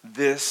us.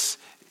 This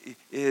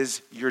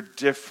is your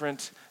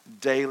different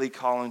daily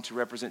calling to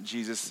represent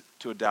Jesus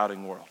to a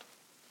doubting world.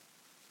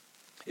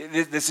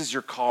 This is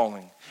your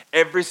calling.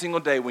 Every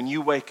single day when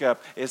you wake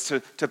up is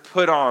to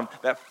put on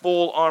that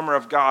full armor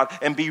of God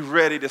and be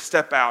ready to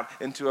step out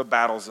into a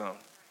battle zone.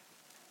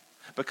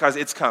 Because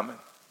it's coming.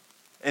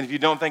 And if you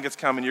don't think it's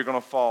coming, you're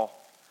going to fall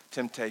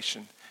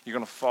temptation. You're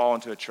going to fall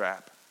into a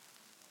trap.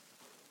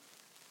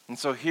 And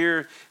so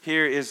here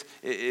is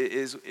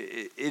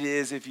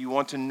if you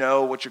want to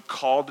know what you're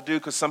called to do,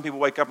 because some people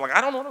wake up like,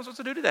 I don't know what I'm supposed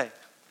to do today.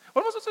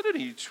 What am I supposed to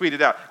do? You tweet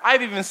it out.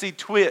 I've even seen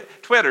twits.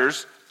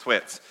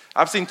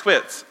 I've seen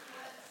twits.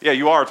 Yeah,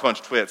 you are a bunch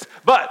of twits.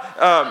 But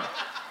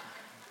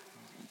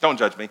don't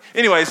judge me.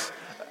 Anyways,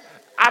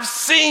 I've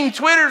seen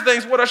Twitter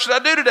things. What should I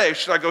do today?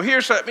 Should I go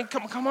here?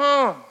 Come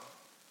on.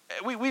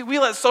 We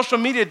let social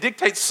media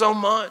dictate so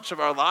much of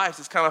our lives.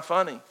 It's kind of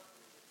funny.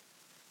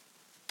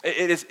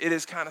 It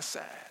is kind of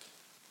sad.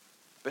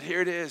 But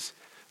here it is.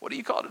 What are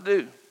you called to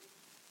do?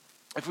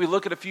 If we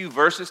look at a few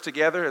verses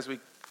together as we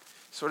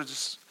sort of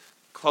just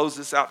close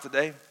this out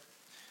today,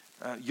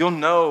 you'll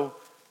know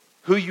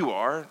who you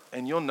are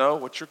and you'll know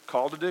what you're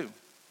called to do.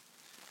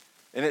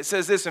 And it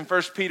says this in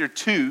 1 Peter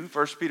 2,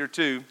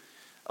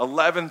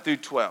 11 through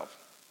 12.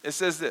 It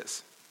says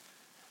this.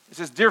 It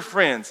says, dear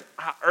friends,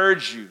 I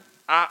urge you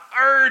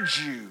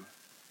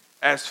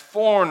as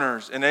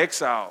foreigners and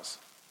exiles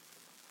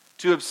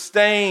to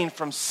abstain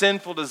from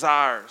sinful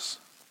desires.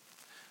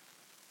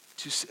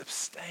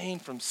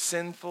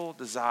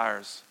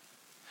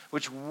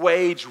 Which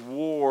wage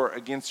war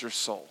against your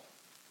soul.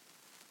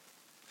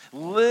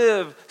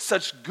 Live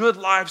such good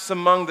lives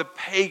among the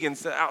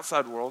pagans, the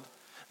outside world,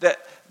 that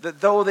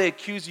though they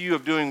accuse you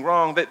of doing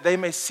wrong, that they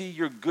may see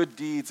your good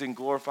deeds and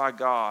glorify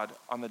God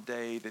on the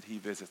day that he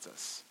visits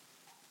us.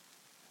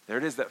 There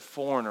it is, that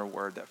foreigner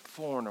word.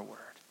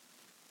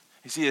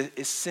 You see,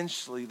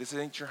 essentially, this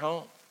ain't your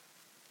home.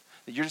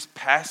 That you're just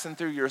passing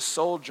through. You're a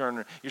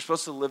sojourner. You're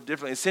supposed to live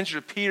differently.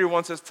 Essentially, Peter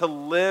wants us to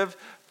live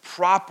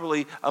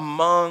properly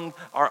among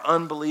our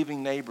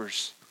unbelieving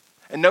neighbors.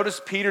 And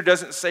notice Peter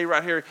doesn't say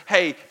right here,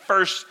 hey,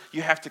 first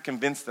you have to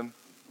convince them.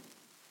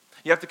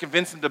 You have to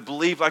convince them to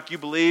believe like you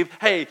believe.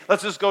 Hey,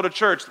 let's just go to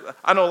church.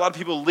 I know a lot of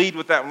people lead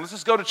with that one. Let's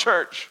just go to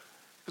church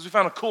because we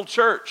found a cool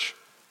church,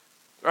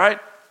 right?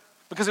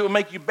 Because it will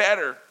make you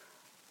better.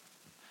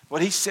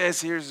 What he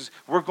says here is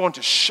we're going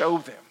to show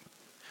them.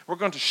 We're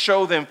going to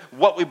show them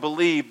what we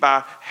believe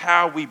by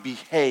how we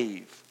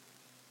behave.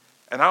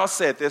 And I'll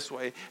say it this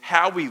way,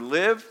 how we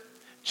live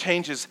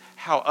changes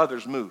how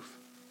others move.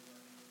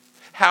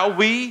 How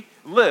we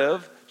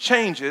live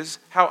changes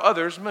how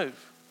others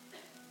move.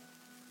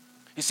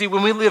 You see,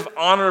 when we live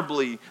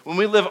honorably,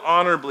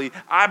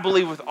 I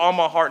believe with all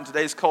my heart in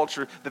today's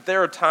culture that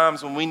there are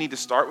times when we need to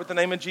start with the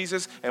name of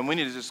Jesus and we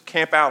need to just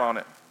camp out on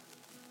it.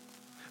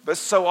 But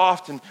so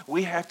often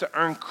we have to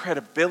earn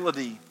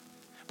credibility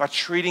by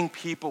treating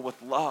people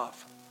with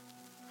love,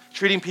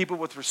 treating people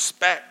with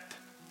respect,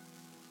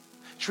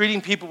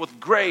 treating people with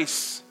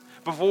grace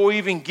before we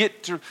even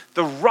get to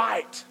the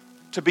right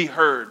to be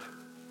heard.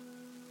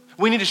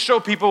 We need to show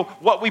people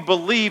what we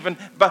believe and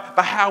by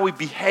how we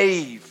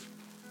behave,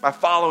 by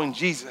following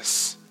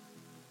Jesus.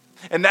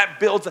 And that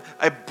builds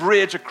a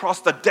bridge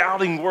across the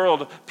doubting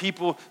world of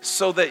people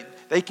so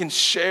that they can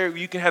share,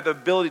 you can have the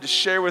ability to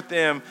share with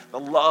them the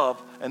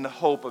love and the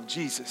hope of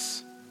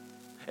Jesus.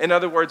 In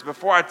other words,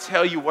 before I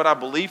tell you what I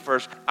believe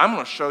first, I'm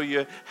going to show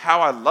you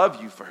how I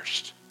love you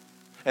first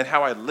and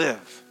how I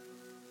live,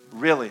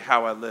 really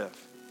how I live.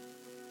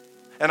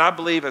 And I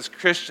believe as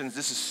Christians,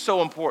 this is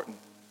so important.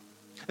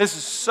 This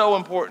is so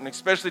important,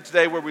 especially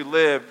today where we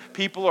live.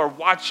 People are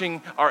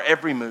watching our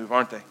every move,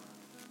 aren't they?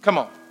 Come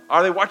on.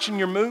 Are they watching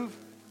your move?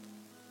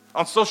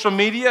 On social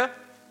media?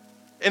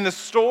 In the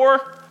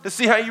store? To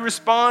see how you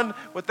respond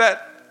with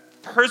that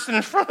person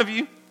in front of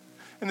you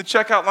in the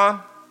checkout line?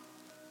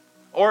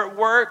 Or at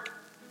work?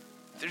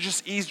 They're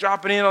just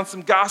eavesdropping in on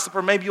some gossip,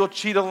 or maybe you'll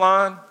cheat a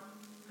line.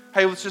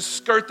 Hey, let's just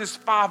skirt this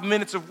 5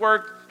 minutes of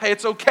work. Hey,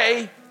 it's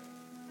okay.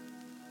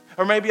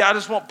 Or maybe I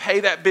just won't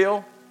pay that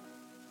bill.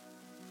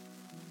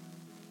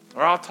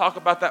 Or I'll talk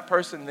about that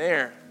person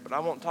there, but I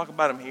won't talk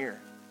about him here.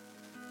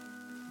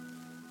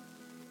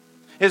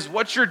 Is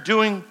what you're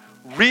doing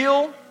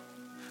real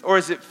or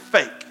is it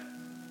fake?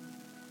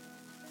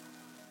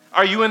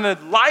 Are you in the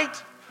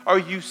light or are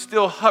you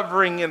still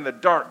hovering in the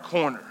dark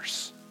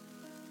corners?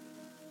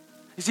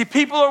 You see,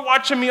 people are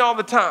watching me all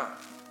the time.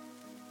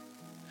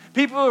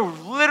 People are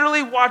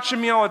literally watching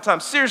me all the time.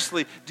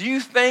 Seriously, do you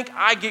think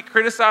I get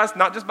criticized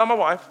not just by my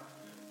wife?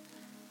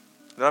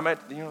 That I'm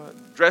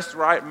dressed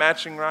right,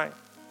 matching right?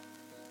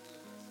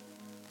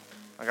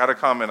 I got a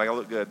comment. I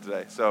look good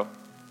today. So,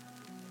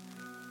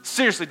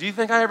 seriously, do you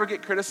think I ever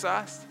get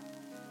criticized?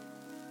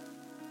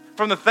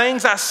 From the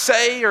things I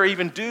say or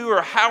even do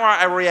or how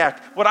I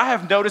react, what I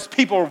have noticed,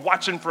 people are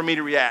watching for me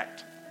to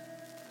react.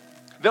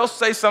 They'll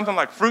say something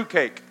like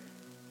fruitcake.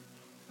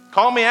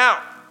 Call me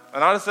out.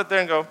 And I'll just sit there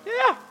and go,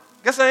 yeah,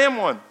 guess I am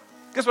one.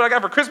 Guess what I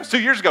got for Christmas 2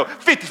 years ago?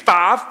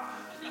 55.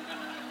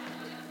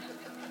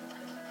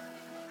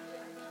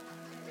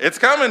 It's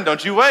coming.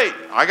 Don't you wait.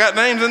 I got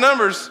names and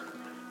numbers.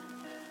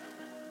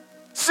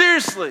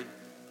 Seriously.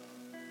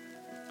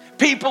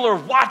 People are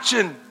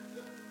watching.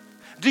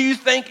 Do you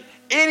think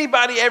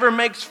anybody ever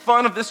makes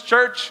fun of this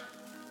church?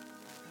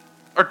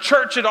 Or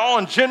church at all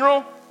in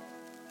general?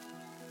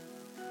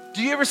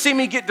 Do you ever see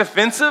me get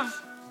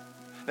defensive?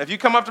 Now, if you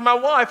come up to my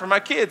wife or my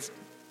kids,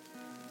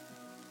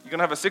 you're going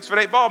to have a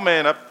 6'8" bald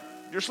man up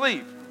your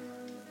sleeve.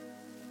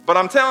 But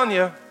I'm telling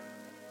you,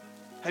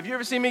 have you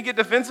ever seen me get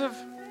defensive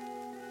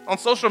on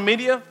social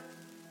media?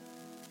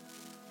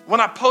 When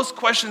I post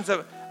questions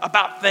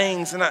about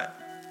things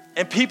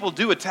and people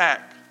do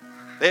attack,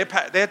 they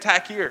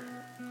attack here.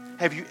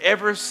 Have you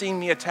ever seen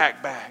me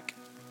attack back?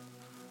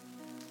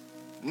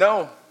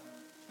 No.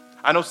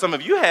 I know some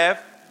of you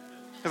have,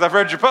 because I've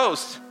read your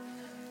post,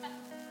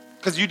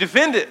 because you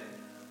defend it.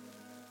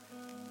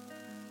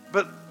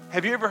 But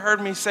have you ever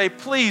heard me say,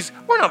 please,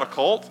 we're not a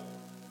cult.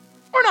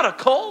 We're not a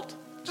cult.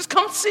 Just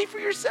come see for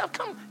yourself.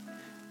 Come.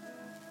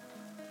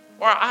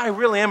 Or I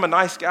really am a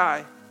nice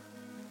guy.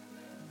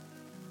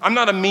 I'm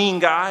not a mean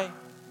guy.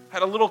 I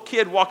had a little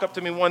kid walk up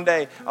to me one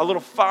day, a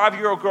little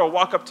 5-year-old girl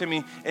walk up to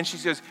me, and she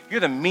says, you're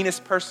the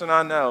meanest person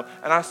I know.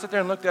 And I sit there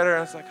and looked at her, and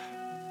I was like,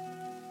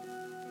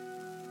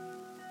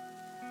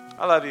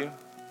 I love you.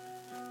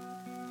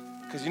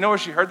 Because you know where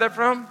she heard that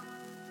from?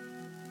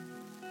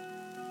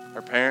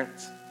 Her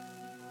parents.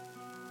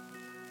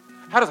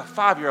 How does a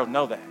 5-year-old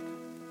know that?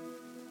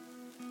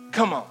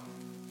 Come on.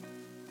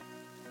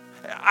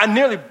 I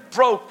nearly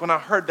broke when I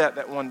heard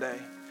that one day,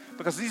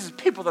 because these are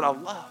people that I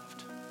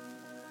loved.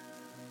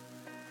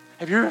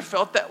 Have you ever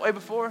felt that way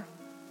before?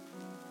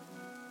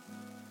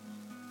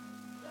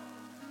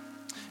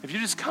 If you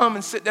just come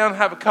and sit down and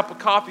have a cup of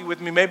coffee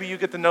with me, maybe you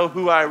get to know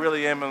who I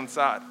really am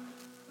inside.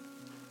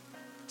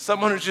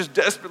 Someone who's just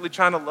desperately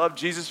trying to love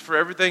Jesus for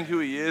everything who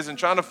he is and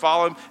trying to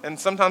follow him. And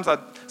some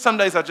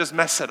days I just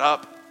mess it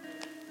up.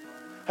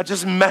 I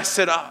just mess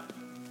it up.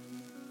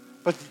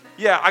 But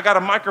yeah, I got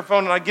a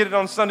microphone and I get it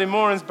on Sunday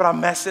mornings, but I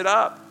mess it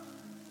up.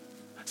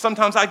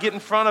 Sometimes I get in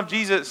front of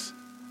Jesus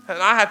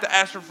and I have to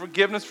ask for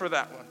forgiveness for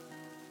that one.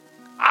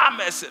 I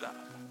mess it up.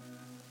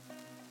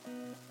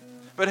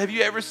 But have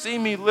you ever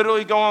seen me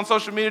literally go on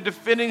social media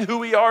defending who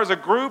we are as a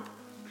group?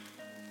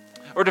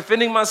 Or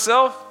defending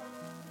myself?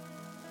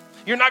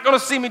 You're not going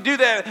to see me do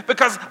that,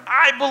 because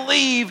I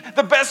believe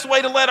the best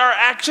way to let our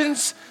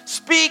actions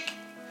speak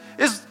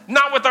is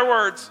not with our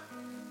words.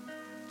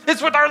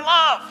 It's with our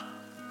love.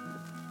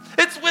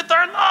 It's with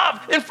our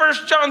love. In 1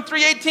 John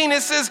 3:18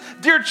 it says,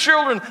 dear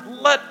children,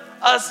 let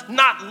us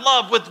not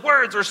love with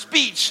words or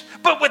speech,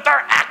 but with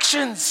our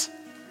actions.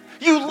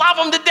 You love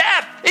them to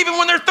death, even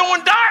when they're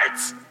throwing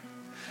darts.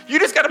 You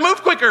just got to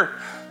move quicker.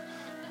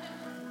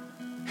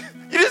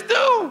 You just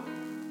do.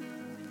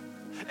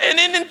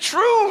 And in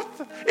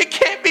truth, it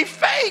can't be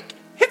fake.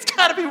 It's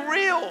got to be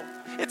real.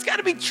 It's got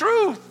to be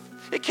truth.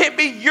 It can't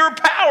be your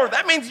power.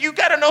 That means you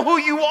got to know who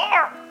you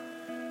are.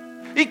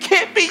 It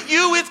can't be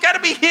you. It's got to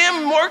be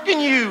him working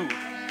you.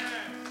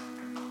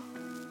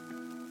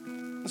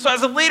 And so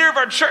as a leader of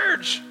our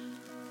church,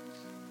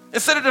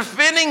 instead of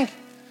defending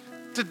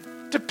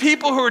to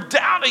people who are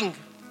doubting,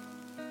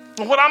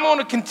 what I'm going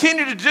to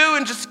continue to do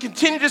and just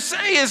continue to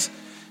say is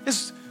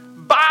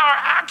by our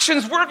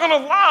actions, we're going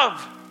to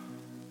love.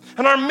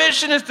 And our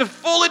mission is to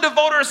fully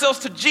devote ourselves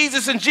to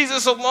Jesus and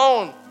Jesus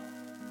alone.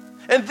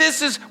 And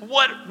this is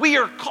what we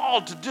are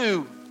called to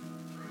do.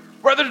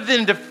 Rather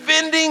than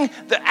defending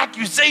the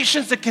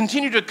accusations that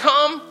continue to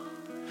come,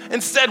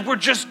 instead we're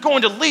just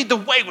going to lead the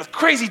way with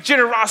crazy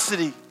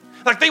generosity.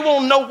 Like they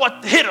won't know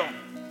what to hit them.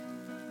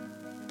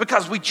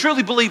 Because we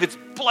truly believe it's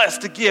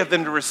blessed to give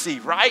than to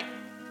receive, right?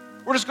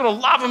 We're just going to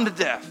love them to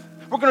death.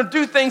 We're going to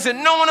do things that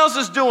no one else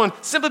is doing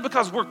simply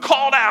because we're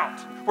called out.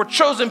 We're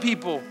chosen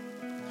people.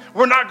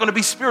 We're not going to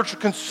be spiritual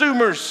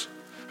consumers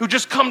who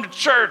just come to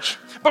church,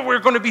 but we're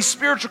going to be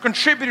spiritual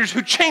contributors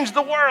who change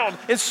the world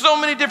in so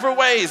many different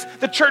ways.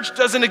 The church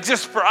doesn't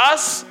exist for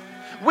us.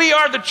 We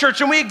are the church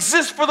and we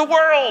exist for the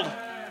world.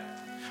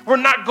 We're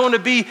not going to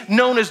be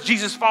known as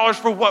Jesus followers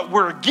for what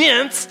we're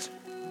against.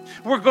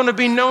 We're going to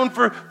be known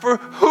for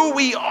who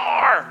we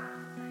are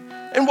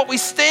and what we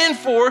stand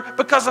for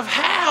because of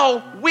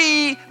how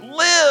we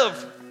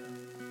live.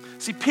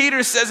 See,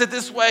 Peter says it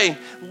this way,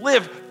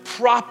 live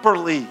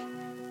properly.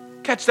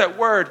 Catch that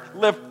word,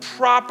 live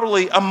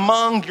properly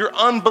among your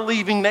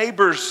unbelieving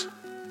neighbors.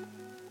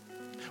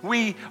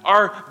 We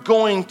are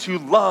going to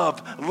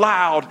love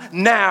loud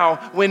now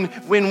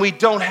when we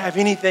don't have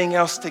anything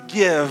else to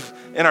give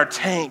in our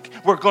tank.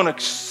 We're going to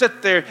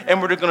sit there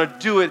and we're going to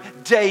do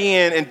it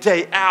day in and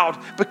day out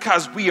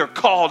because we are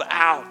called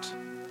out.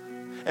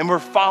 And we're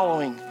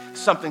following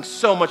something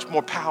so much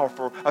more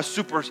powerful, a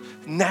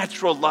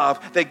supernatural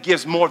love that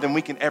gives more than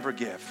we can ever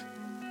give.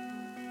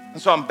 And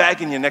so I'm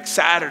begging you next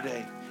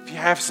Saturday, if you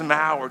have some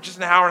hour, just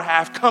an hour and a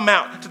half, come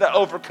out to the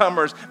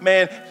Overcomers.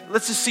 Man,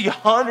 let's just see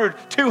 100,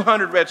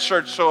 200 red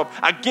shirts show up.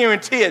 I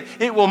guarantee it.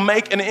 It will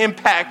make an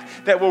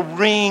impact that will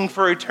ring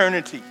for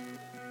eternity.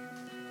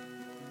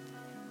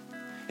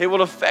 It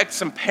will affect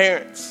some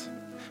parents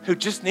who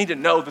just need to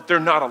know that they're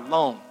not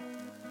alone.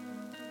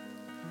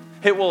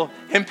 It will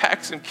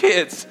impact some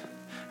kids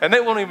and they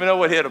won't even know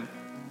what hit them.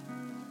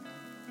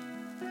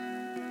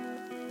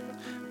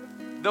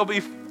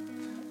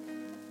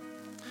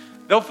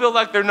 They'll feel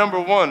like they're number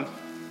one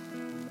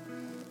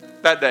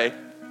that day.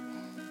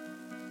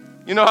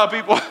 You know how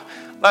people,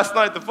 last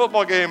night at the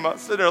football game, I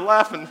was sitting there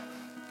laughing.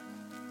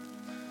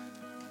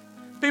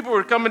 People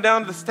were coming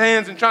down to the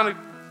stands and trying to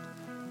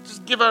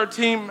just give our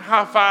team a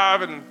high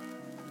five and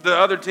the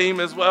other team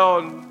as well.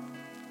 And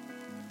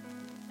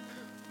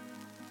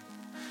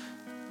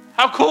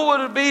how cool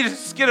would it be to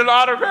just get an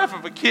autograph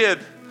of a kid?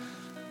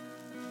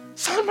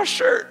 Sign my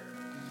shirt.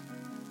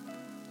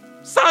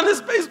 Sign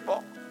this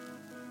baseball.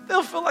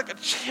 They'll feel like a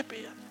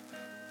champion.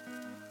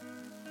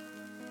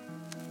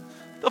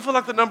 They'll feel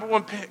like the number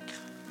one pick.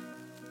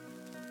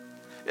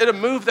 It'll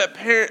move that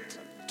parent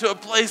to a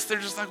place they're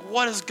just like,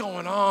 what is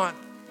going on?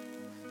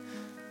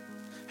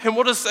 And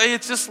we'll just say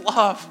it's just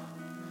love.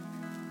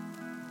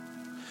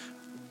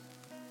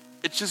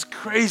 It's just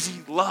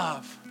crazy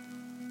love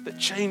that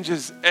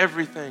changes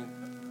everything.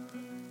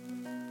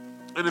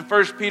 And in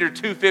 1 Peter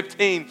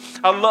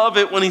 2:15, I love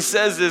it when he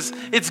says this,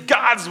 it's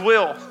God's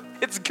will.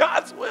 It's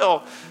God's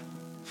will.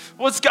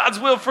 What's God's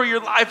will for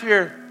your life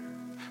here?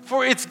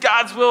 For it's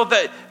God's will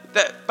that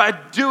by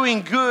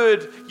doing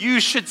good, you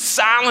should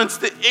silence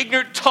the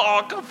ignorant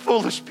talk of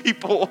foolish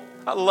people.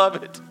 I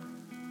love it.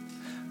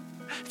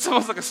 It's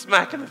almost like a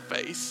smack in the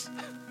face.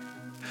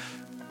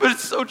 But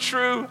it's so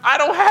true. I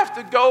don't have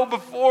to go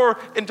before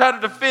and try to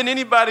defend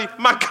anybody.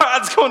 My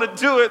God's going to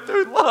do it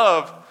through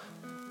love.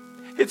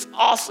 It's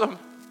awesome.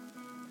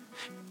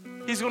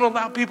 He's going to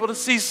allow people to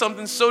see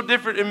something so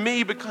different in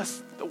me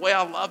because the way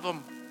I love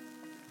them.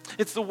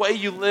 It's the way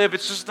you live.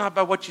 It's just not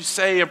about what you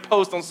say and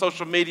post on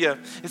social media.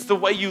 It's the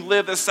way you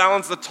live that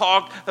silences the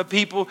talk of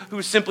people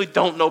who simply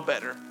don't know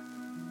better.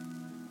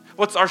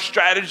 What's our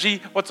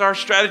strategy? What's our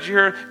strategy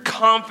here?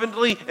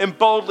 Confidently and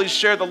boldly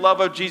share the love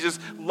of Jesus.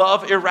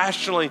 Love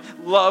irrationally.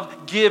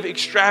 Love, give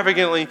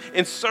extravagantly.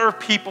 And serve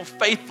people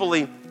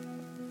faithfully.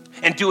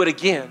 And do it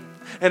again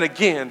and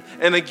again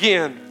and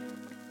again.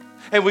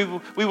 And we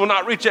will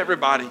not reach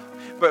everybody.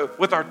 But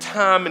with our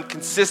time and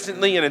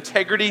consistently and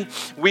integrity,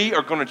 we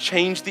are going to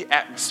change the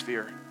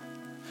atmosphere.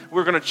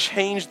 We're going to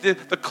change the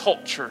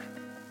culture.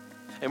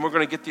 And we're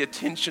going to get the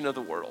attention of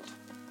the world.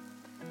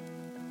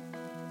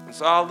 And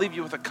so I'll leave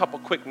you with a couple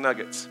quick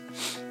nuggets.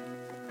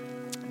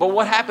 But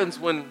what happens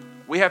when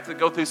we have to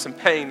go through some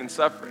pain and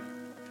suffering?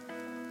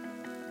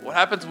 What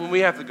happens when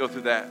we have to go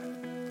through that?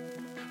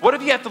 What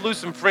if you have to lose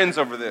some friends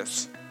over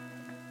this?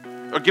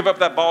 Or give up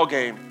that ball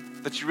game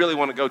that you really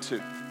want to go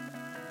to?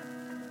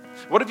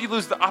 What if you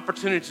lose the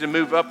opportunity to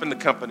move up in the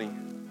company?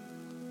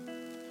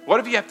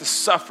 What if you have to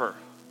suffer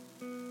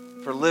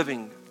for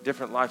living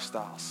different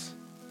lifestyles?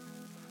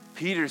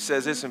 Peter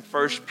says this in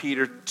 1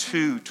 Peter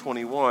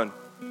 2:21.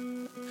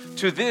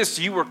 To this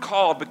you were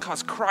called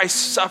because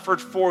Christ suffered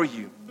for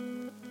you,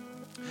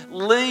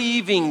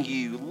 leaving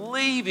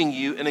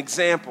you an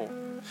example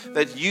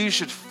that you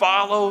should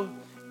follow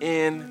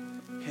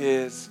in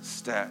his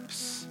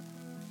steps.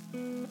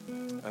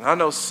 And I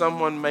know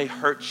someone may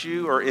hurt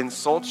you or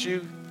insult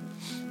you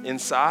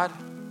inside,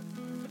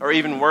 or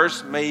even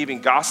worse, may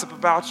even gossip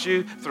about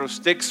you, throw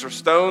sticks or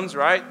stones,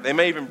 right? They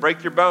may even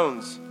break your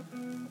bones.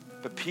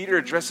 But Peter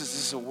addresses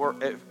this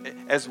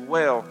as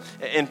well.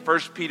 In 1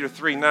 Peter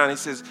 3:9, he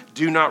says,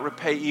 do not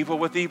repay evil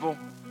with evil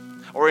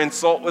or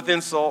insult with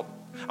insult.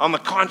 On the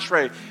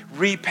contrary,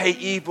 repay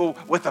evil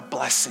with a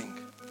blessing.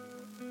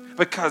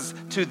 Because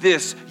to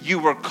this you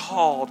were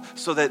called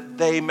so that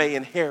they may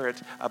inherit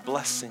a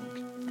blessing.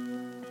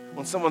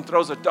 When someone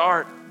throws a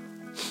dart,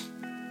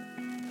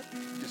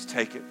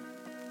 take it.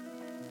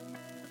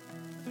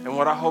 And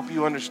what I hope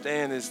you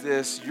understand is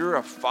this: you're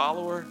a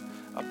follower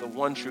of the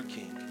one true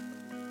King,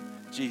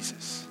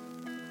 Jesus.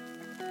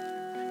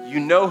 You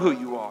know who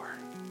you are.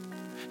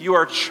 You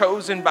are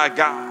chosen by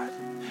God.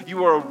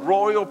 You are a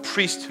royal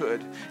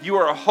priesthood. You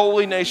are a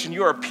holy nation.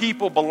 You are a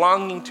people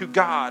belonging to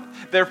God.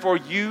 Therefore,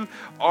 you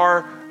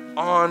are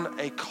on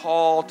a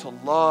call to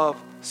love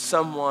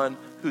someone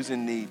who's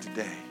in need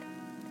today.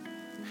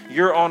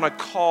 You're on a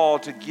call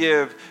to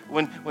give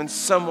when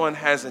someone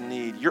has a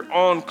need. You're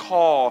on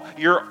call.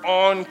 You're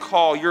on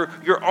call.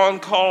 You're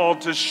on call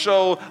to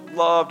show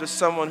love to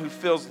someone who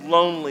feels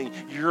lonely.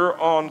 You're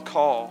on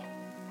call.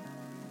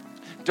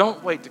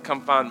 Don't wait to come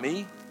find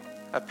me,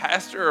 a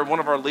pastor or one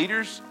of our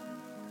leaders.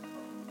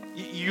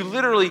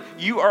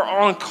 You are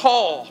on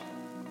call.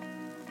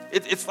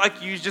 It's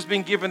like you've just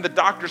been given the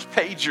doctor's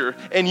pager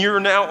and you're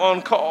now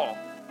on call.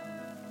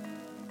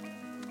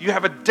 You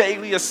have a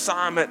daily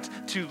assignment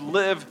to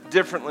live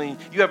differently.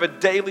 You have a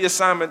daily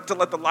assignment to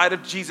let the light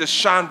of Jesus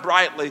shine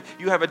brightly.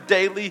 You have a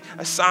daily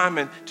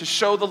assignment to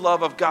show the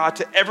love of God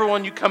to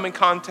everyone you come in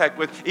contact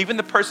with, even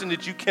the person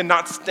that you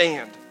cannot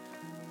stand.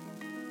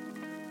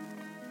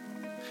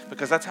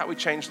 Because that's how we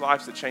change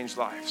lives that change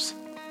lives.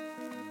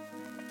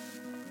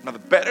 Now, the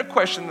better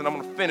question that I'm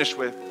going to finish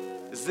with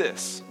is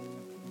this: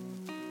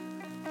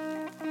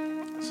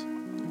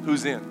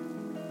 who's in?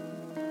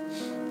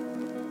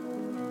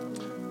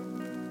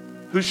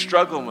 Who's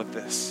struggling with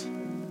this?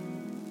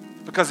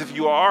 Because if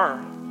you are,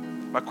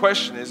 My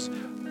question is,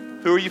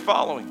 who are you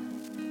following?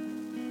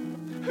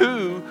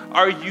 Who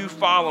are you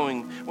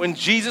following? When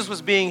Jesus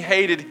was being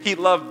hated, he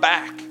loved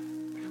back.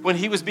 When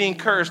he was being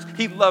cursed,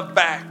 he loved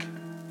back.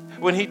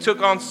 When he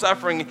took on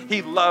suffering,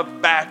 he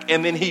loved back,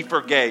 and then he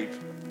forgave.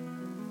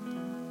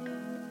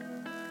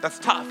 That's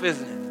tough,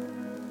 isn't it?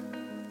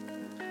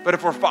 But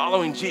if we're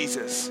following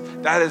Jesus,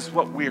 that is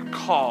what we're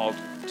called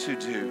to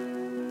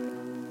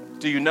do.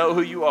 Do you know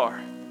who you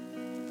are?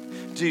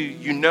 Do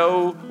you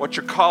know what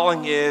your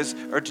calling is,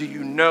 or do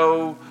you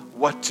know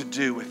what to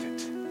do with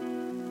it?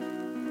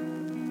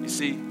 You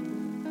see,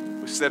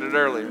 we said it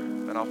earlier,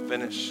 and I'll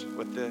finish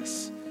with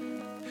this.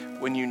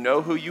 When you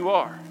know who you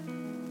are,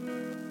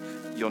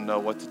 you'll know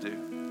what to do.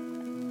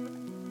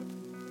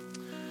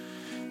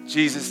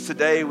 Jesus,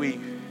 today we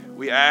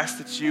ask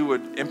that you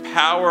would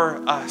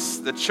empower us,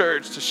 the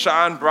church, to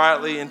shine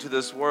brightly into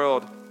this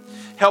world.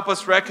 Help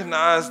us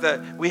recognize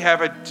that we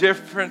have a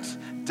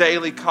different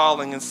daily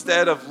calling.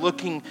 Instead of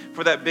looking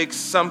for that big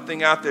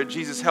something out there,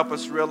 Jesus, help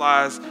us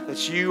realize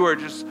that you are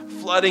just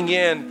flooding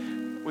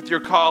in with your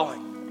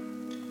calling.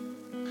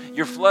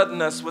 You're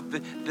flooding us with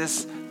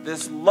this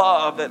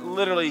love that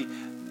literally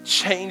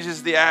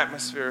changes the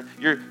atmosphere.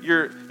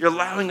 You're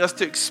allowing us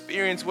to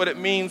experience what it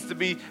means to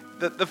be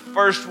the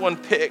first one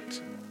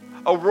picked,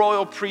 a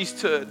royal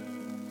priesthood,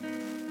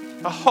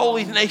 a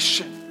holy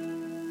nation.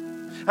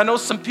 I know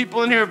some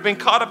people in here have been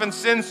caught up in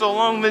sin so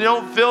long they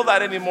don't feel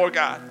that anymore,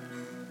 God.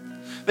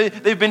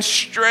 They've been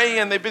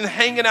straying. They've been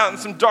hanging out in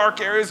some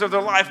dark areas of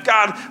their life.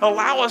 God,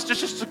 allow us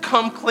just to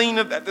come clean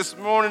of that this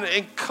morning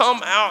and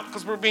come out,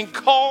 because we're being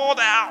called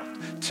out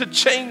to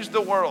change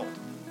the world.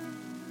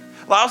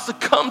 Allow us to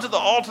come to the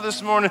altar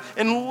this morning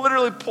and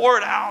literally pour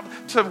it out,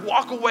 to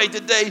walk away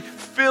today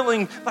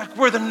feeling like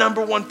we're the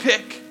number one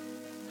pick.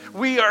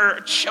 We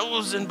are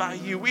chosen by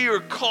you. We are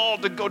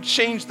called to go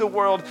change the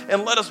world,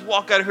 and let us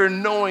walk out of here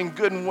knowing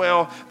good and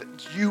well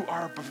that you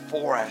are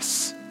before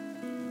us.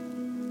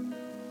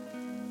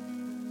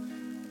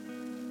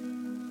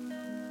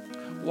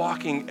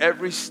 Walking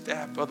every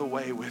step of the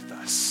way with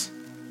us,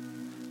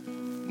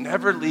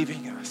 never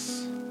leaving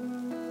us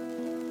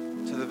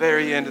to the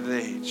very end of the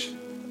age.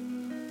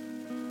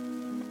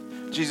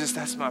 Jesus,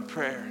 that's my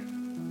prayer.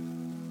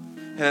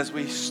 And as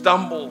we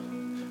stumble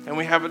and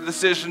we have a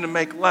decision to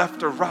make,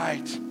 left or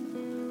right,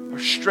 or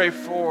straight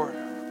forward,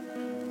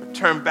 or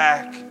turn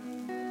back,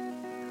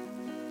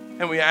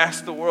 and we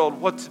ask the world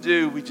what to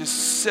do, we just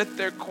sit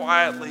there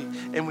quietly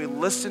and we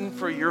listen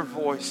for your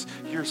voice,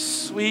 your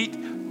sweet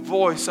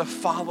voice of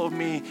follow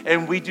me,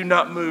 and we do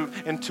not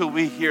move until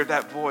we hear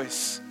that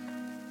voice.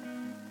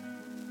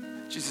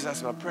 Jesus,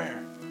 that's my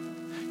prayer.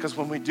 Because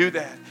when we do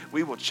that,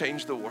 we will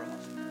change the world.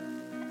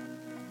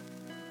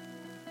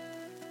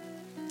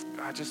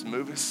 God, just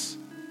move us.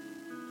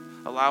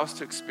 Allow us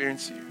to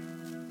experience you.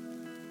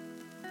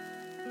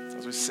 So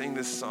as we sing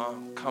this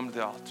song, come to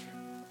the altar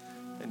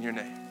in your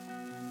name.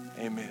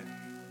 Amen.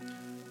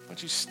 Why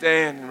don't you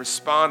stand and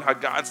respond how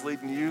God's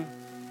leading you?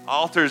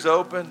 Altar's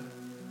open.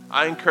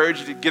 I encourage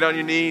you to get on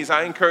your knees.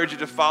 I encourage you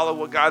to follow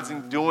what God's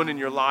doing in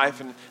your life.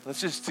 And let's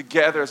just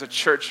together as a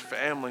church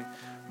family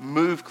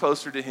move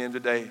closer to him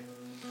today,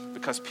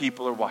 because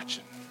people are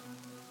watching.